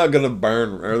 They're not going to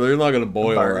burn, or they're not going to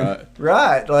boil right.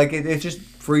 Right. Like it's just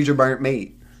freezer burnt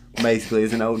meat, basically,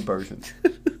 as an old person.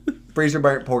 Freezer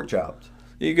burnt pork chops.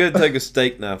 You got to take a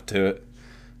steak knife to it.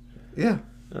 Yeah.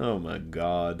 Oh my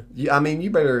God. You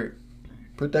better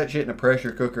put that shit in a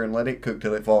pressure cooker and let it cook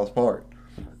till it falls apart.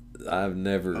 I've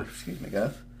never, excuse me,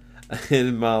 guys.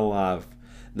 in my life,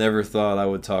 never thought I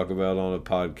would talk about on a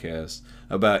podcast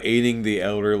about eating the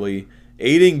elderly,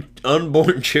 eating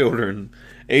unborn children,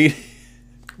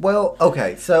 Well,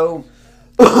 okay, so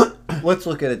let's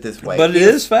look at it this way. But it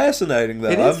is fascinating, though.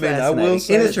 It is fascinating. I will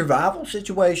say, in a survival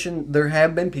situation, there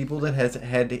have been people that has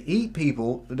had to eat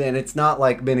people, and it's not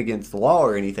like been against the law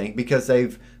or anything because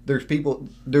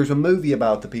there's a movie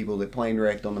about the people that plane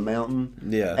wrecked on the mountain,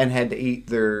 and had to eat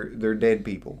their dead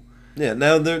people. Yeah.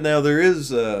 Now there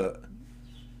is.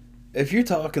 If you're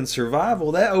talking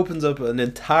survival, that opens up an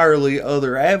entirely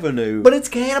other avenue. But it's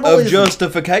cannibalism. Of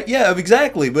justification. Yeah,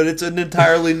 exactly. But it's an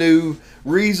entirely new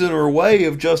reason or way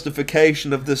of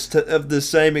justification of this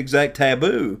same exact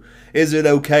taboo. Is it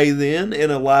okay then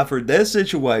in a life or death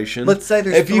situation? Let's say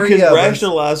there's if you three can of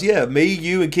rationalize, me,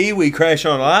 you, and Kiwi crash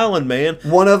on an island, man.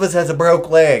 One of us has a broke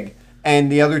leg.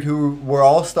 and the other two were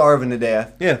all starving to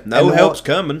death. Yeah, no help's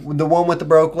coming. The one with the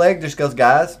broke leg just goes,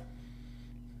 guys,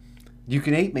 you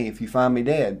can eat me if you find me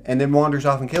dead, and then wanders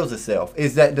off and kills himself.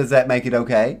 Does that make it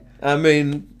okay? I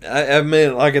mean,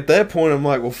 like at that point, I'm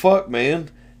like, well, fuck, man.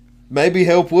 Maybe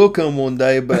help will come one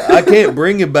day, but I can't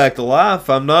bring him back to life.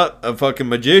 I'm not a fucking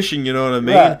magician, you know what I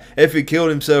mean? Right. If he killed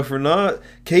himself or not,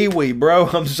 Kiwi, bro,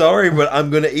 I'm sorry, but I'm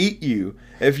going to eat you.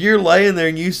 If you're laying there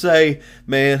and you say,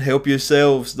 man, help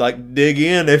yourselves, like, dig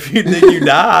in, if you then you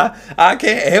die, I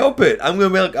can't help it. I'm going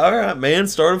to be like, all right, man,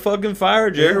 start a fucking fire,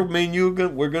 Jer. Me and you,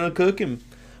 we're going to cook him.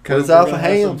 Cut us off a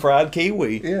ham. Some fried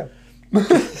kiwi. Yeah.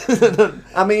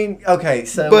 I mean, okay,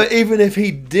 so... But even if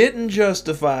he didn't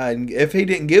justify, if he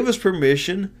didn't give us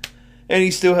permission, and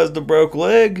he still has the broke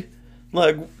leg,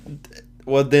 like,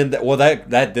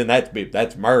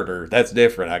 that's murder. That's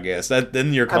different, I guess.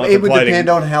 Then you're contemplating... it would depend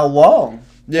on how long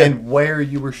Yeah. and where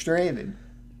you were stranded.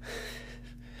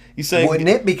 You saying, wouldn't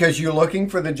it? Because you're looking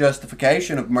for the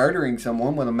justification of murdering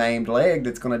someone with a maimed leg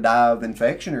that's going to die of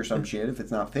infection or some shit if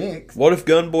it's not fixed. What if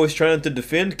Gunboy's trying to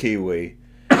defend Kiwi?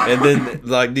 And then,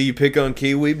 like, do you pick on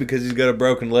Kiwi because he's got a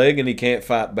broken leg and he can't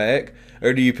fight back?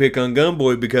 Or do you pick on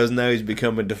Gunboy because now he's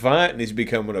becoming defiant and he's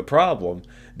becoming a problem?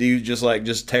 Do you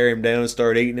just tear him down and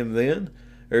start eating him then?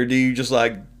 Or do you just,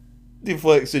 like,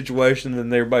 deflect the situation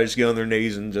and everybody just get on their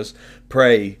knees and just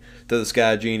pray to the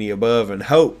sky genie above and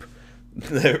hope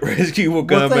that rescue will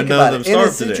come and none of them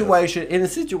starve to death? In a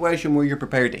situation where you're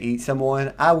prepared to eat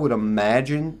someone, I would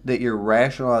imagine that your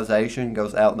rationalization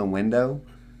goes out the window.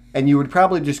 And you would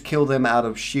probably just kill them out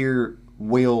of sheer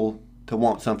will to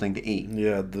want something to eat.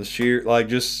 Yeah, the sheer, like,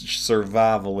 just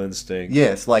survival instinct.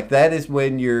 Yes, like that is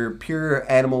when your pure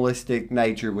animalistic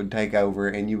nature would take over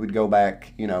and you would go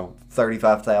back,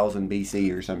 35,000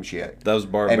 BC or some shit. Those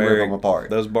barbaric, and rip them apart.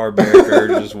 Those barbaric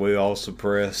urges we all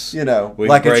suppress.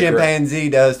 Like a chimpanzee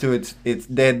does to its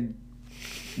dead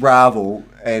rival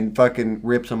and fucking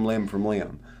rips them limb from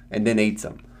limb and then eats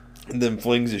them. And then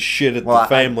flings his shit at the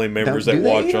family members that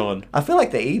watch on. I feel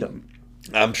like they eat them.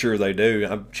 I'm sure they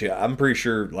do. I'm pretty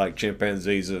sure like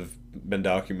chimpanzees have been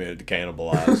documented to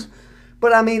cannibalize.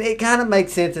 But I mean, it kind of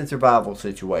makes sense in survival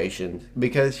situations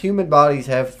because human bodies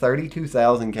have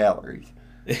 32,000 calories.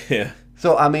 Yeah.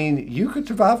 So I mean, you could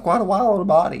survive quite a while on a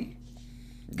body.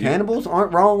 Cannibals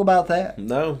aren't wrong about that.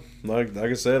 No, like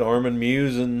I said, Armin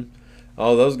Meiwes and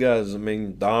all those guys, I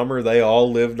mean, Dahmer, they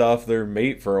all lived off their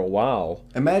meat for a while.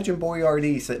 Imagine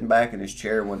Boyardee sitting back in his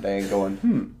chair one day and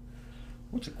going,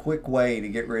 what's a quick way to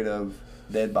get rid of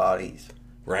dead bodies?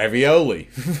 Ravioli.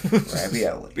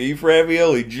 Ravioli. Beef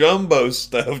ravioli. Jumbo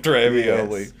stuffed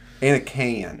ravioli. Yes. In a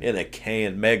can. In a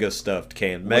can. Mega stuffed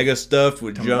can. Mega stuffed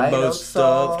with jumbo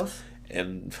stuffed.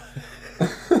 And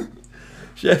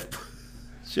Chef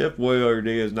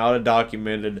Boyardee is not a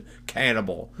documented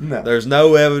cannibal. No. There's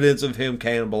no evidence of him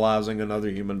cannibalizing another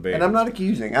human being. And I'm not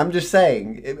accusing. I'm just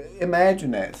saying,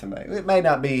 imagine that somebody. It may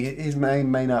not be, his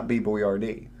name may not be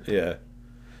Boyardee. Yeah.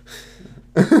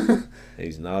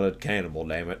 He's not a cannibal,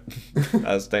 damn it.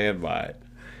 I stand by it.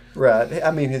 Right.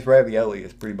 I mean, his ravioli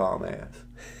is pretty bomb ass.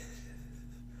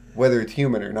 Whether it's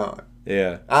human or not.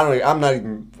 Yeah. I'm not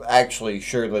even actually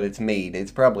sure that it's meat.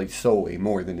 It's probably soy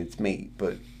more than it's meat,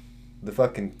 but the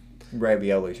fucking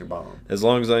raviolis are bomb. As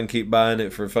long as I can keep buying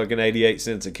it for fucking 88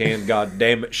 cents a can, god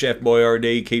damn it, Chef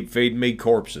Boyardee, keep feeding me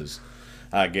corpses.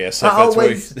 I guess that's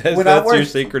your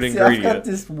secret ingredient. I've got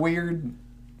this weird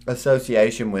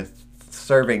association with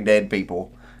serving dead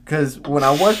people. Because when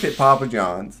I worked at Papa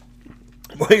John's...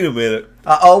 Wait a minute.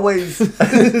 I always...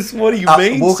 What do you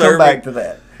mean, we'll come back to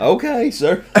that. Okay,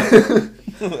 sir.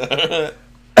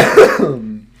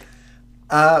 When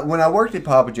I worked at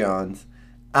Papa John's,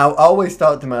 I always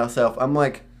thought to myself, I'm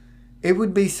like, it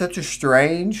would be such a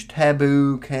strange,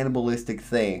 taboo, cannibalistic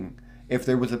thing if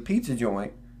there was a pizza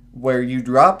joint where you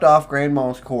dropped off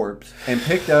grandma's corpse and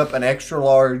picked up an extra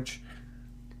large,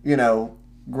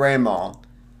 grandma.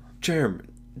 Chairman,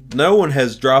 no one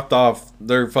has dropped off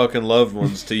their fucking loved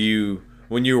ones to you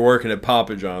when you were working at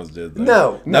Papa John's, did they?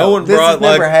 No one this brought has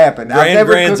never happened.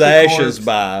 Grand's ashes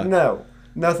by. No,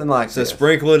 nothing like that. So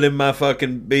sprinkle it in my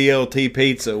fucking BLT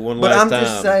pizza last time. But I'm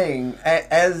just saying,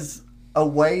 as a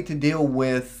way to deal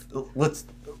with, let's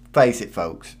face it,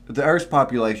 folks, the Earth's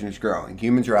population is growing.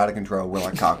 Humans are out of control. We're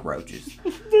like cockroaches.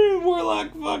 Dude, we're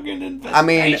like fucking infestations. I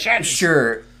mean,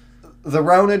 sure, the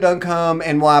Rona done come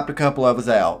and wiped a couple of us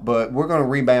out, but we're going to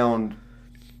rebound.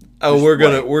 Oh, we're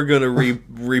gonna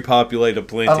repopulate a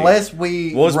plenty unless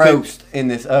we roast in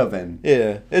this oven.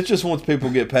 Yeah, it's just once people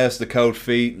get past the cold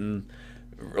feet and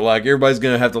Like, everybody's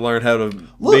going to have to learn how to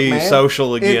be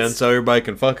social again so everybody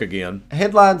can fuck again.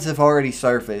 Headlines have already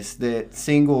surfaced that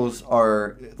singles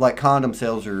are, like, condom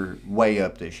sales are way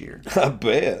up this year. I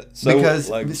bet. So, because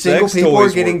like, single people are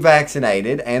getting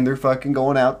vaccinated and they're fucking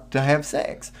going out to have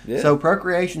sex. Yeah. So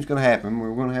procreation's going to happen.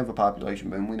 We're going to have a population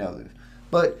boom. We know this.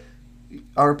 But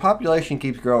our population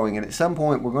keeps growing, and at some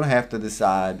point we're going to have to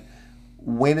decide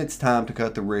when it's time to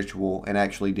cut the ritual and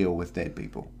actually deal with dead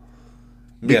people.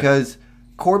 Because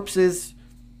corpses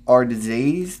are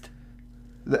diseased.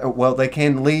 Well, they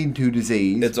can lead to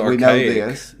disease. It's archaic. We know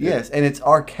this. Yes, and it's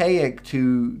archaic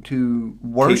to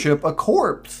worship a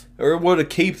corpse. Or what, to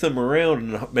keep them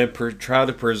around and try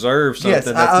to preserve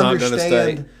something that's not going to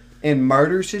stay. In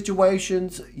murder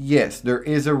situations, yes, there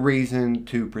is a reason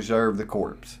to preserve the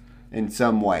corpse in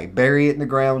some way. Bury it in the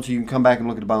ground so you can come back and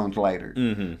look at the bones later.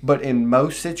 Mm-hmm. But in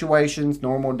most situations,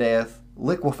 normal death,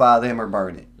 liquefy them or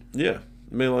burn it. Yeah.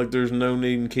 I mean, like, there's no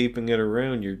need in keeping it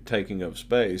around. You're taking up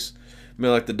space. I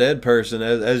mean, like, the dead person,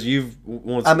 as you've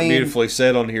once beautifully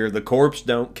said on here, the corpse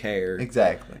don't care.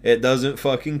 Exactly. It doesn't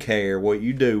fucking care what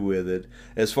you do with it.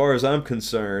 As far as I'm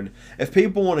concerned, if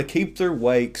people want to keep their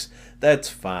wakes, that's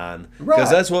fine. Right. Because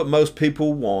that's what most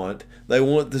people want. They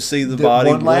want to see the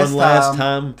body one last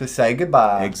time. To say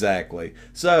goodbye. Exactly.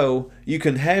 So, you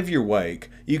can have your wake.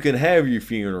 You can have your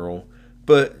funeral.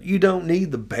 But you don't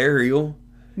need the burial.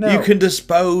 No. You can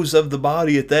dispose of the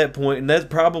body at that point, and that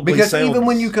probably because even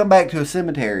when you come back to a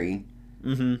cemetery,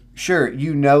 mm-hmm. sure,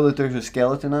 you know that there's a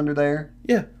skeleton under there.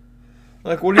 Yeah.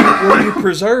 Like, what are you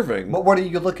preserving? But what are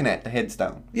you looking at? The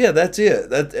headstone. Yeah, that's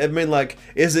it. I mean, like,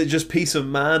 is it just peace of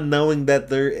mind knowing that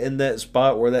they're in that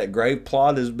spot where that grave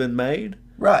plot has been made?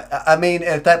 Right. I mean,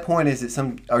 at that point, is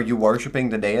it are you worshiping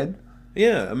the dead?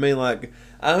 Yeah. I mean, like,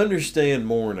 I understand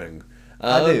mourning.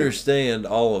 I understand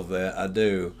all of that. I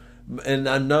do. And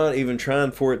I'm not even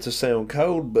trying for it to sound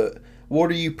cold, but what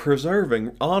are you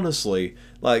preserving? Honestly,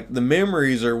 like, the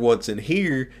memories are what's in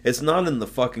here. It's not in the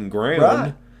fucking ground.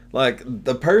 Right. Like,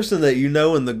 the person that you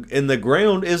know in the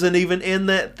ground isn't even in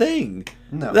that thing.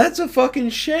 No. That's a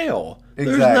fucking shell.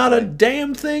 Exactly. There's not a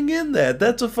damn thing in that.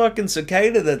 That's a fucking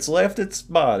cicada that's left its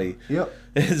body. Yep.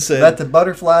 It said, that's a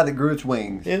butterfly that grew its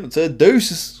wings. Yeah, it said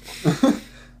deuces.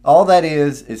 All that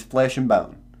is flesh and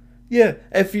bone. Yeah,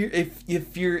 if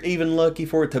you're even lucky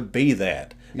for it to be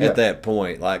that at that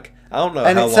point, like, I don't know.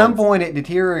 And how at some point it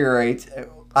deteriorates.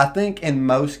 I think in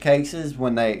most cases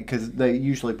because they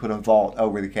usually put a vault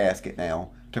over the casket now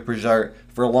to preserve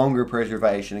for longer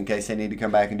preservation in case they need to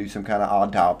come back and do some kind of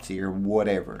autopsy or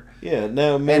whatever. Yeah,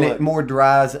 no, and it more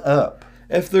dries up.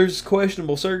 If there's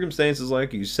questionable circumstances,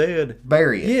 like you said,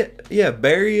 bury it. Yeah,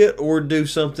 bury it or do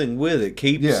something with it.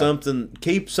 Keep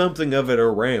something of it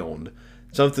around.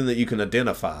 Something that you can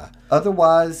identify.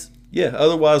 Otherwise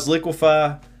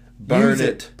liquefy, burn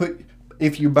it.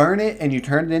 If you burn it and you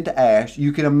turn it into ash,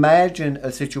 you can imagine a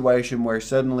situation where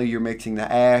suddenly you're mixing the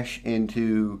ash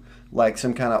into like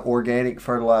some kind of organic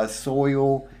fertilized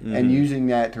soil and using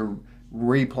that to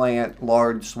replant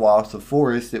large swaths of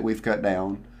forest that we've cut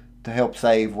down to help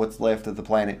save what's left of the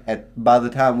planet. By the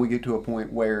time we get to a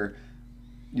point where,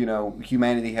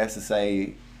 humanity has to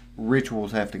say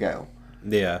rituals have to go.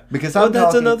 Yeah, because I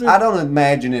don't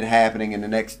imagine it happening in the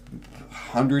next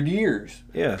 100 years.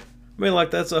 Yeah, I mean, like,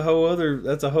 that's a whole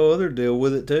other deal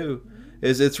with it too.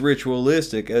 It's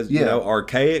ritualistic,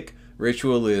 archaic,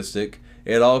 ritualistic.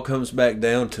 It all comes back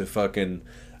down to fucking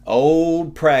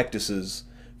old practices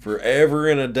forever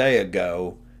and a day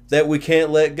ago that we can't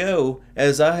let go.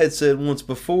 As I had said once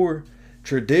before,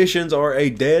 traditions are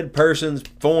a dead person's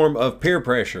form of peer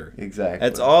pressure. Exactly.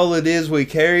 That's all it is. We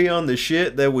carry on the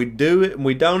shit that we do it, and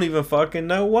we don't even fucking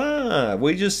know why.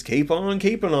 We just keep on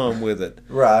keeping on with it.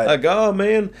 Right. Like, oh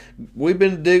man, we've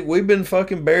been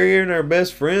fucking burying our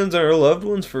best friends and our loved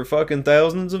ones for fucking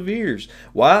thousands of years.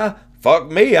 Why?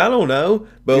 Fuck me, I don't know.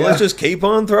 But let's just keep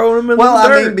on throwing them in the dirt.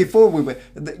 Well, I mean, before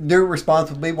their response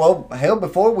would be,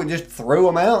 before we just threw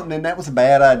them out, and then that was a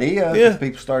bad idea because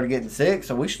people started getting sick,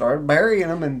 so we started burying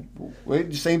them, and it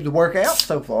just seems to work out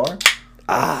so far.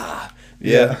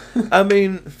 Yeah. I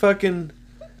mean, fucking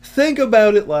think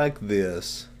about it like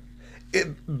this.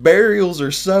 Burials are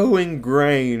so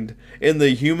ingrained in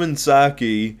the human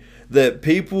psyche that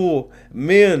people,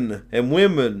 men and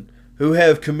women who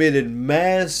have committed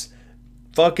mass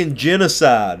fucking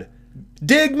genocide,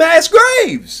 dig mass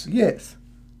graves. Yes.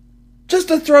 Just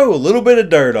to throw a little bit of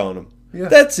dirt on them. Yeah.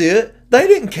 That's it. They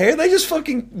didn't care. They just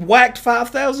fucking whacked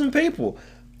 5,000 people.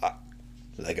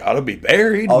 They gotta be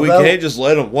buried. We can't just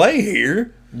let them lay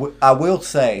here. I will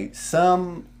say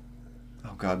oh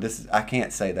God, I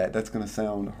can't say that. That's gonna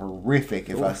sound horrific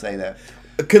if I say that.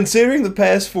 Considering the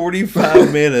past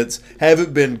 45 minutes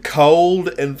haven't been cold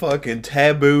and fucking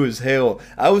taboo as hell.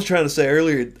 I was trying to say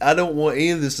earlier, I don't want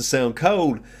any of this to sound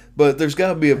cold, but there's got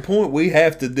to be a point we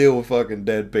have to deal with fucking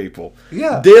dead people.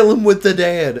 Yeah. Dealing with the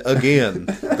dead again.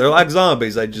 They're like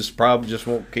zombies. They just probably just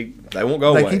won't they won't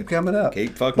go away. They keep coming up.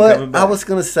 Keep fucking coming back. I was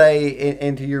going to say,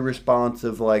 into your response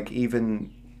of like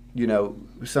even, you know,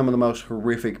 some of the most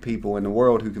horrific people in the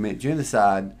world who commit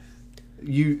genocide,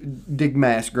 you dig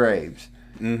mass graves.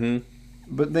 Mm-hmm.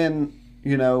 But then,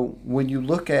 you know, when you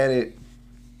look at it,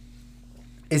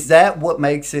 is that what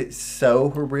makes it so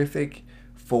horrific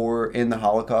for in the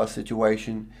Holocaust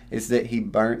situation? Is that he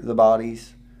burnt the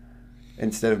bodies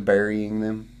instead of burying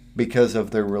them because of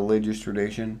their religious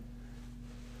tradition?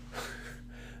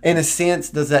 In a sense,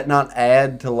 does that not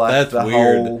add to like That's the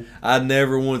weird. whole? I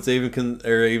never once I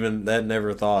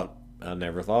never thought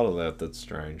of that. That's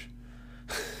strange.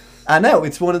 I know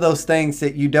it's one of those things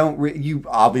that you don't you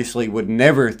obviously would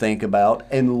never think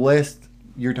about unless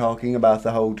you're talking about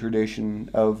the whole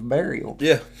tradition of burial.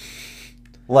 Yeah.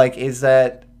 Like, is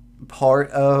that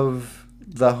part of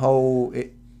the whole?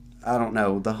 I don't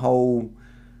know, the whole,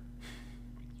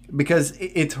 because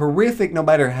it's horrific no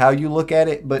matter how you look at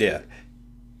it. But yeah.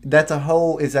 Is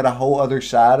that a whole other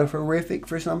side of horrific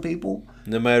for some people?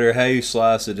 No matter how you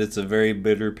slice it, it's a very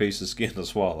bitter piece of skin to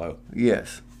swallow.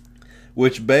 Yes.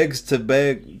 Which begs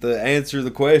to answer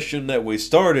the question that we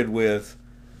started with.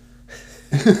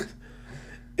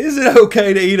 Is it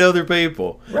okay to eat other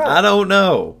people? Right. I don't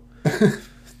know.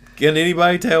 Can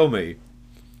anybody tell me?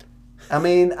 I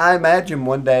mean, I imagine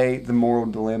one day the moral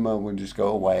dilemma would just go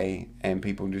away and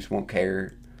people just won't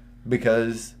care,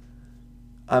 because,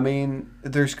 I mean,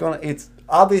 it's going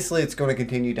to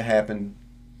continue to happen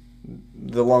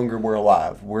the longer we're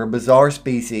alive. We're a bizarre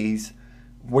species.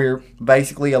 We're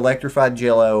basically electrified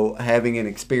jello having an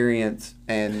experience,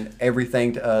 and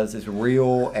everything to us is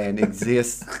real and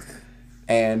exists,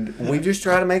 and we just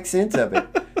try to make sense of it.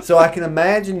 So I can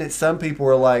imagine that some people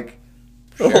are like,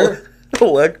 sure.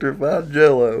 Electrified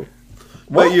jello.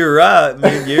 Well, but you're right. I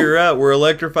mean, you're right. We're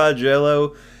electrified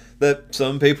jello that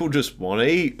some people just want to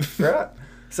eat. Right.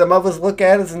 Some of us look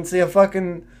at us and see a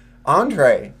fucking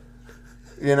entree.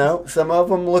 You know? Some of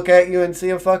them look at you and see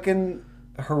a fucking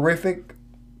horrific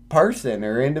person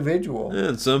or individual. Yeah,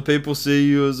 and some people see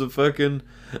you as a fucking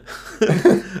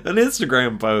an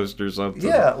Instagram post or something.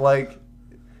 Yeah, like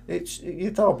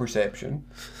it's all perception.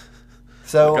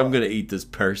 So like, I'm gonna eat this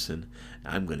person.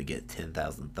 I'm gonna get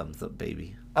 10,000 thumbs up,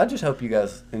 baby. I just hope you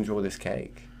guys enjoy this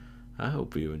cake. I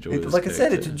hope you enjoy this. Like cake, I said,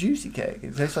 too. it's a juicy cake.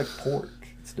 It tastes like pork.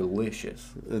 It's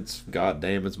delicious. It's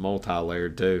goddamn. It's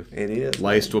multi-layered too. It is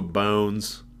laced with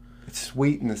bones. It's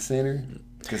sweet in the center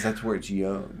because that's where it's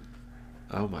young.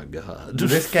 Oh my god!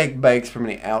 This cake bakes from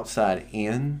the outside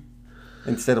in,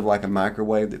 instead of like a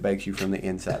microwave that bakes you from the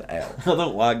inside out. I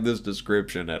don't like this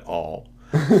description at all.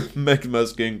 Making my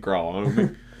skin crawl.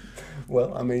 Homie.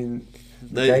 Well, I mean,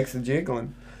 the cake's a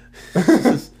jiggling.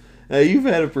 Hey, you've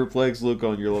had a perplexed look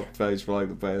on your face for like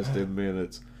the past 10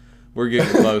 minutes. We're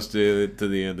getting close to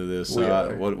the end of this.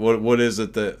 So what is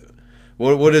it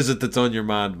that's on your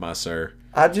mind, my sir?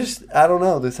 I don't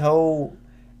know. This whole,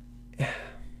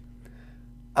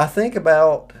 I think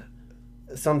about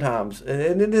sometimes,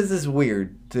 and it is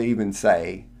weird to even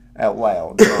say out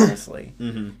loud, honestly.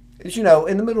 Mm-hmm. Is, you know,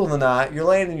 in the middle of the night, you're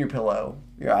laying in your pillow,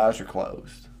 your eyes are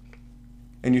closed,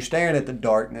 and you're staring at the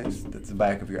darkness that's the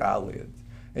back of your eyelids,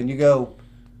 and you go,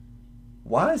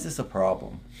 why is this a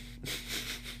problem?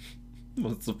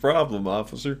 What's the problem,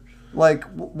 officer? Like,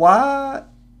 why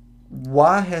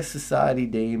has society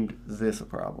deemed this a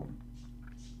problem?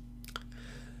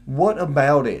 What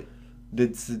about it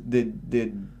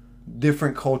did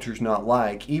different cultures not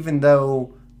like, even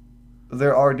though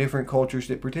there are different cultures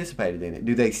that participated in it?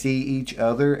 Do they see each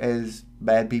other as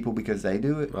bad people because they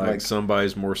do it? Like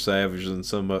somebody's more savage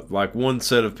than like one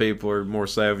set of people are more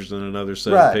savage than another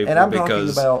set right, of people. And I'm talking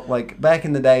about like back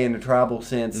in the day in the tribal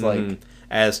sense, like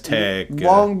Aztec,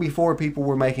 long before people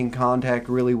were making contact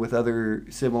really with other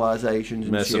civilizations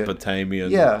and Mesopotamia,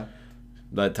 yeah,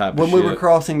 that type of when shit. we were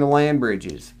crossing the land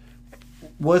bridges.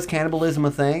 Was cannibalism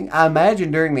a thing? I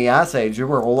imagine during the Ice Age there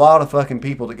were a lot of fucking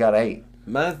people that got ate.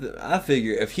 I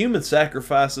figure if human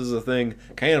sacrifice is a thing,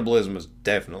 cannibalism is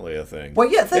definitely a thing.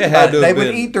 Well, yeah, think about it. They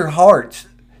would eat their hearts.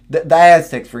 The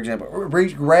Aztecs, for example,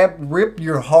 rip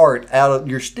your heart out of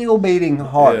your still beating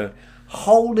heart,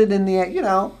 hold it in the air, you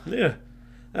know. Yeah,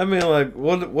 I mean, like,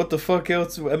 what the fuck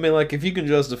else? I mean, like, if you can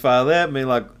justify that, I mean,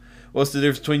 like, what's the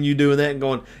difference between you doing that and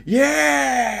going,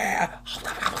 yeah,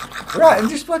 right, and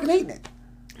just fucking eating it.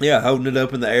 Yeah, holding it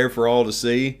up in the air for all to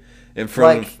see. in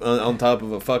front on top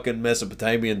of a fucking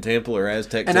Mesopotamian temple or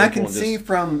Aztec and temple. I can see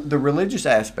from the religious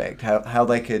aspect how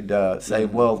they could say,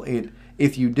 well,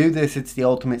 if you do this, it's the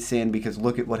ultimate sin because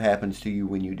look at what happens to you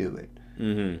when you do it.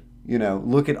 Mm-hmm. You know,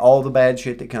 look at all the bad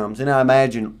shit that comes. And I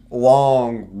imagine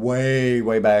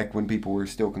way back when people were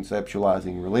still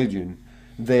conceptualizing religion,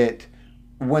 that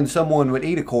when someone would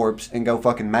eat a corpse and go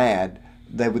fucking mad,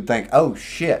 they would think, oh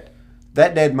shit,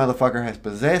 that dead motherfucker has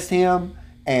possessed him,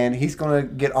 and he's going to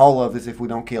get all of us if we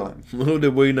don't kill him. Who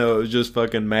did we know it was just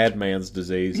fucking madman's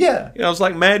disease? Yeah. You know, it's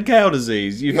like mad cow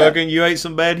disease. You ate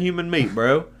some bad human meat,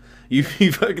 bro. You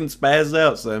fucking spazzed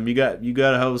out some. You got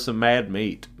a hold of some mad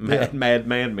meat. Mad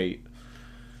man meat.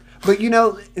 But, you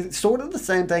know, sort of the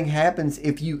same thing happens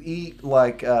if you eat,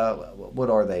 like, what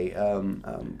are they?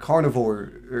 Carnivore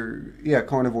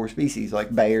species,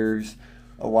 like bears,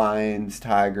 lions,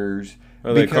 tigers.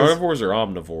 Are they carnivores or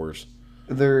omnivores?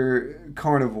 They're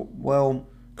carnivore. Well,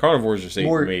 carnivores just eat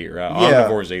meat, right? Yeah,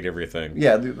 omnivores eat everything.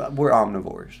 Yeah, we're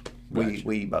omnivores. Gotcha.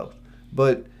 We eat both.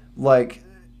 But, like,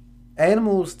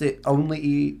 animals that only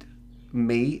eat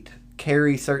meat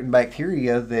carry certain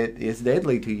bacteria that is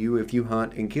deadly to you if you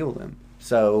hunt and kill them.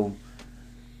 So,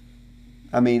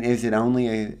 I mean, is it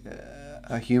only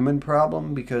a human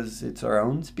problem because it's our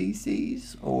own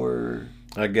species, or?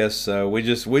 I guess so. We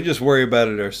just worry about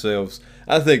it ourselves.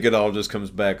 I think it all just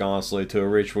comes back, honestly, to a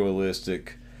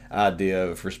ritualistic idea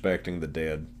of respecting the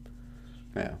dead.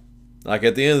 Yeah. Like,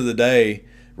 at the end of the day,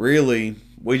 really,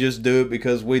 we just do it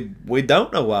because we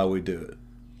don't know why we do it.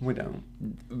 We don't.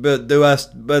 But do I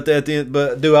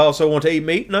also want to eat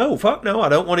meat? No, fuck no, I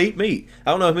don't want to eat meat. I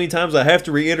don't know how many times I have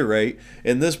to reiterate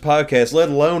in this podcast, let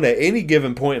alone at any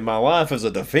given point in my life as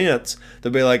a defense, to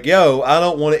be like, yo, I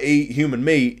don't want to eat human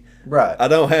meat. Right. I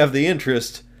don't have the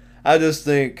interest. I just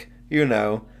think, you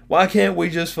know, why can't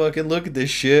we just fucking look at this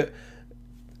shit,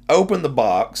 open the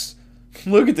box,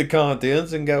 look at the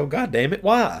contents, and go, God damn it,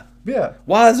 why? Yeah.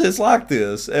 Why is this like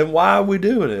this? And why are we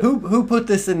doing it? Who put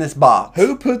this in this box?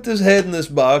 Who put this head in this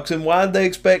box, and why did they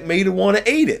expect me to want to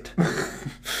eat it?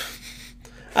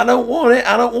 I don't want it.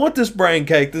 I don't want this brain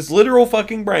cake, this literal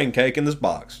fucking brain cake in this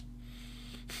box.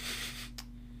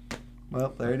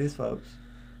 Well, there it is, folks.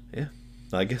 Yeah,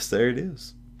 I guess there it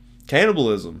is.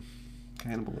 Cannibalism.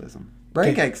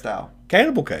 Brain cake style.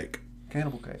 Cannibal cake.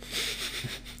 Cannibal cake.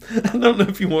 I don't know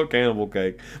if you want cannibal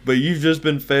cake, but you've just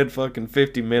been fed fucking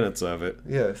 50 minutes of it.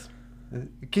 Yes.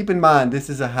 Keep in mind, this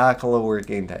is a high caloric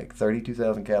intake.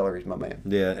 32,000 calories, my man.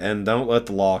 Yeah, and don't let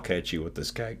the law catch you with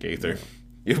this cake either.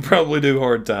 You'll probably do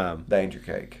hard time. Danger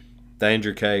cake.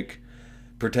 Danger cake.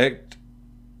 Protect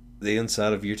the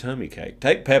inside of your tummy cake.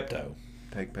 Take Pepto.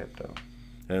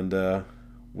 And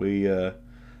we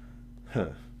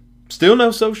still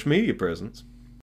no social media presence.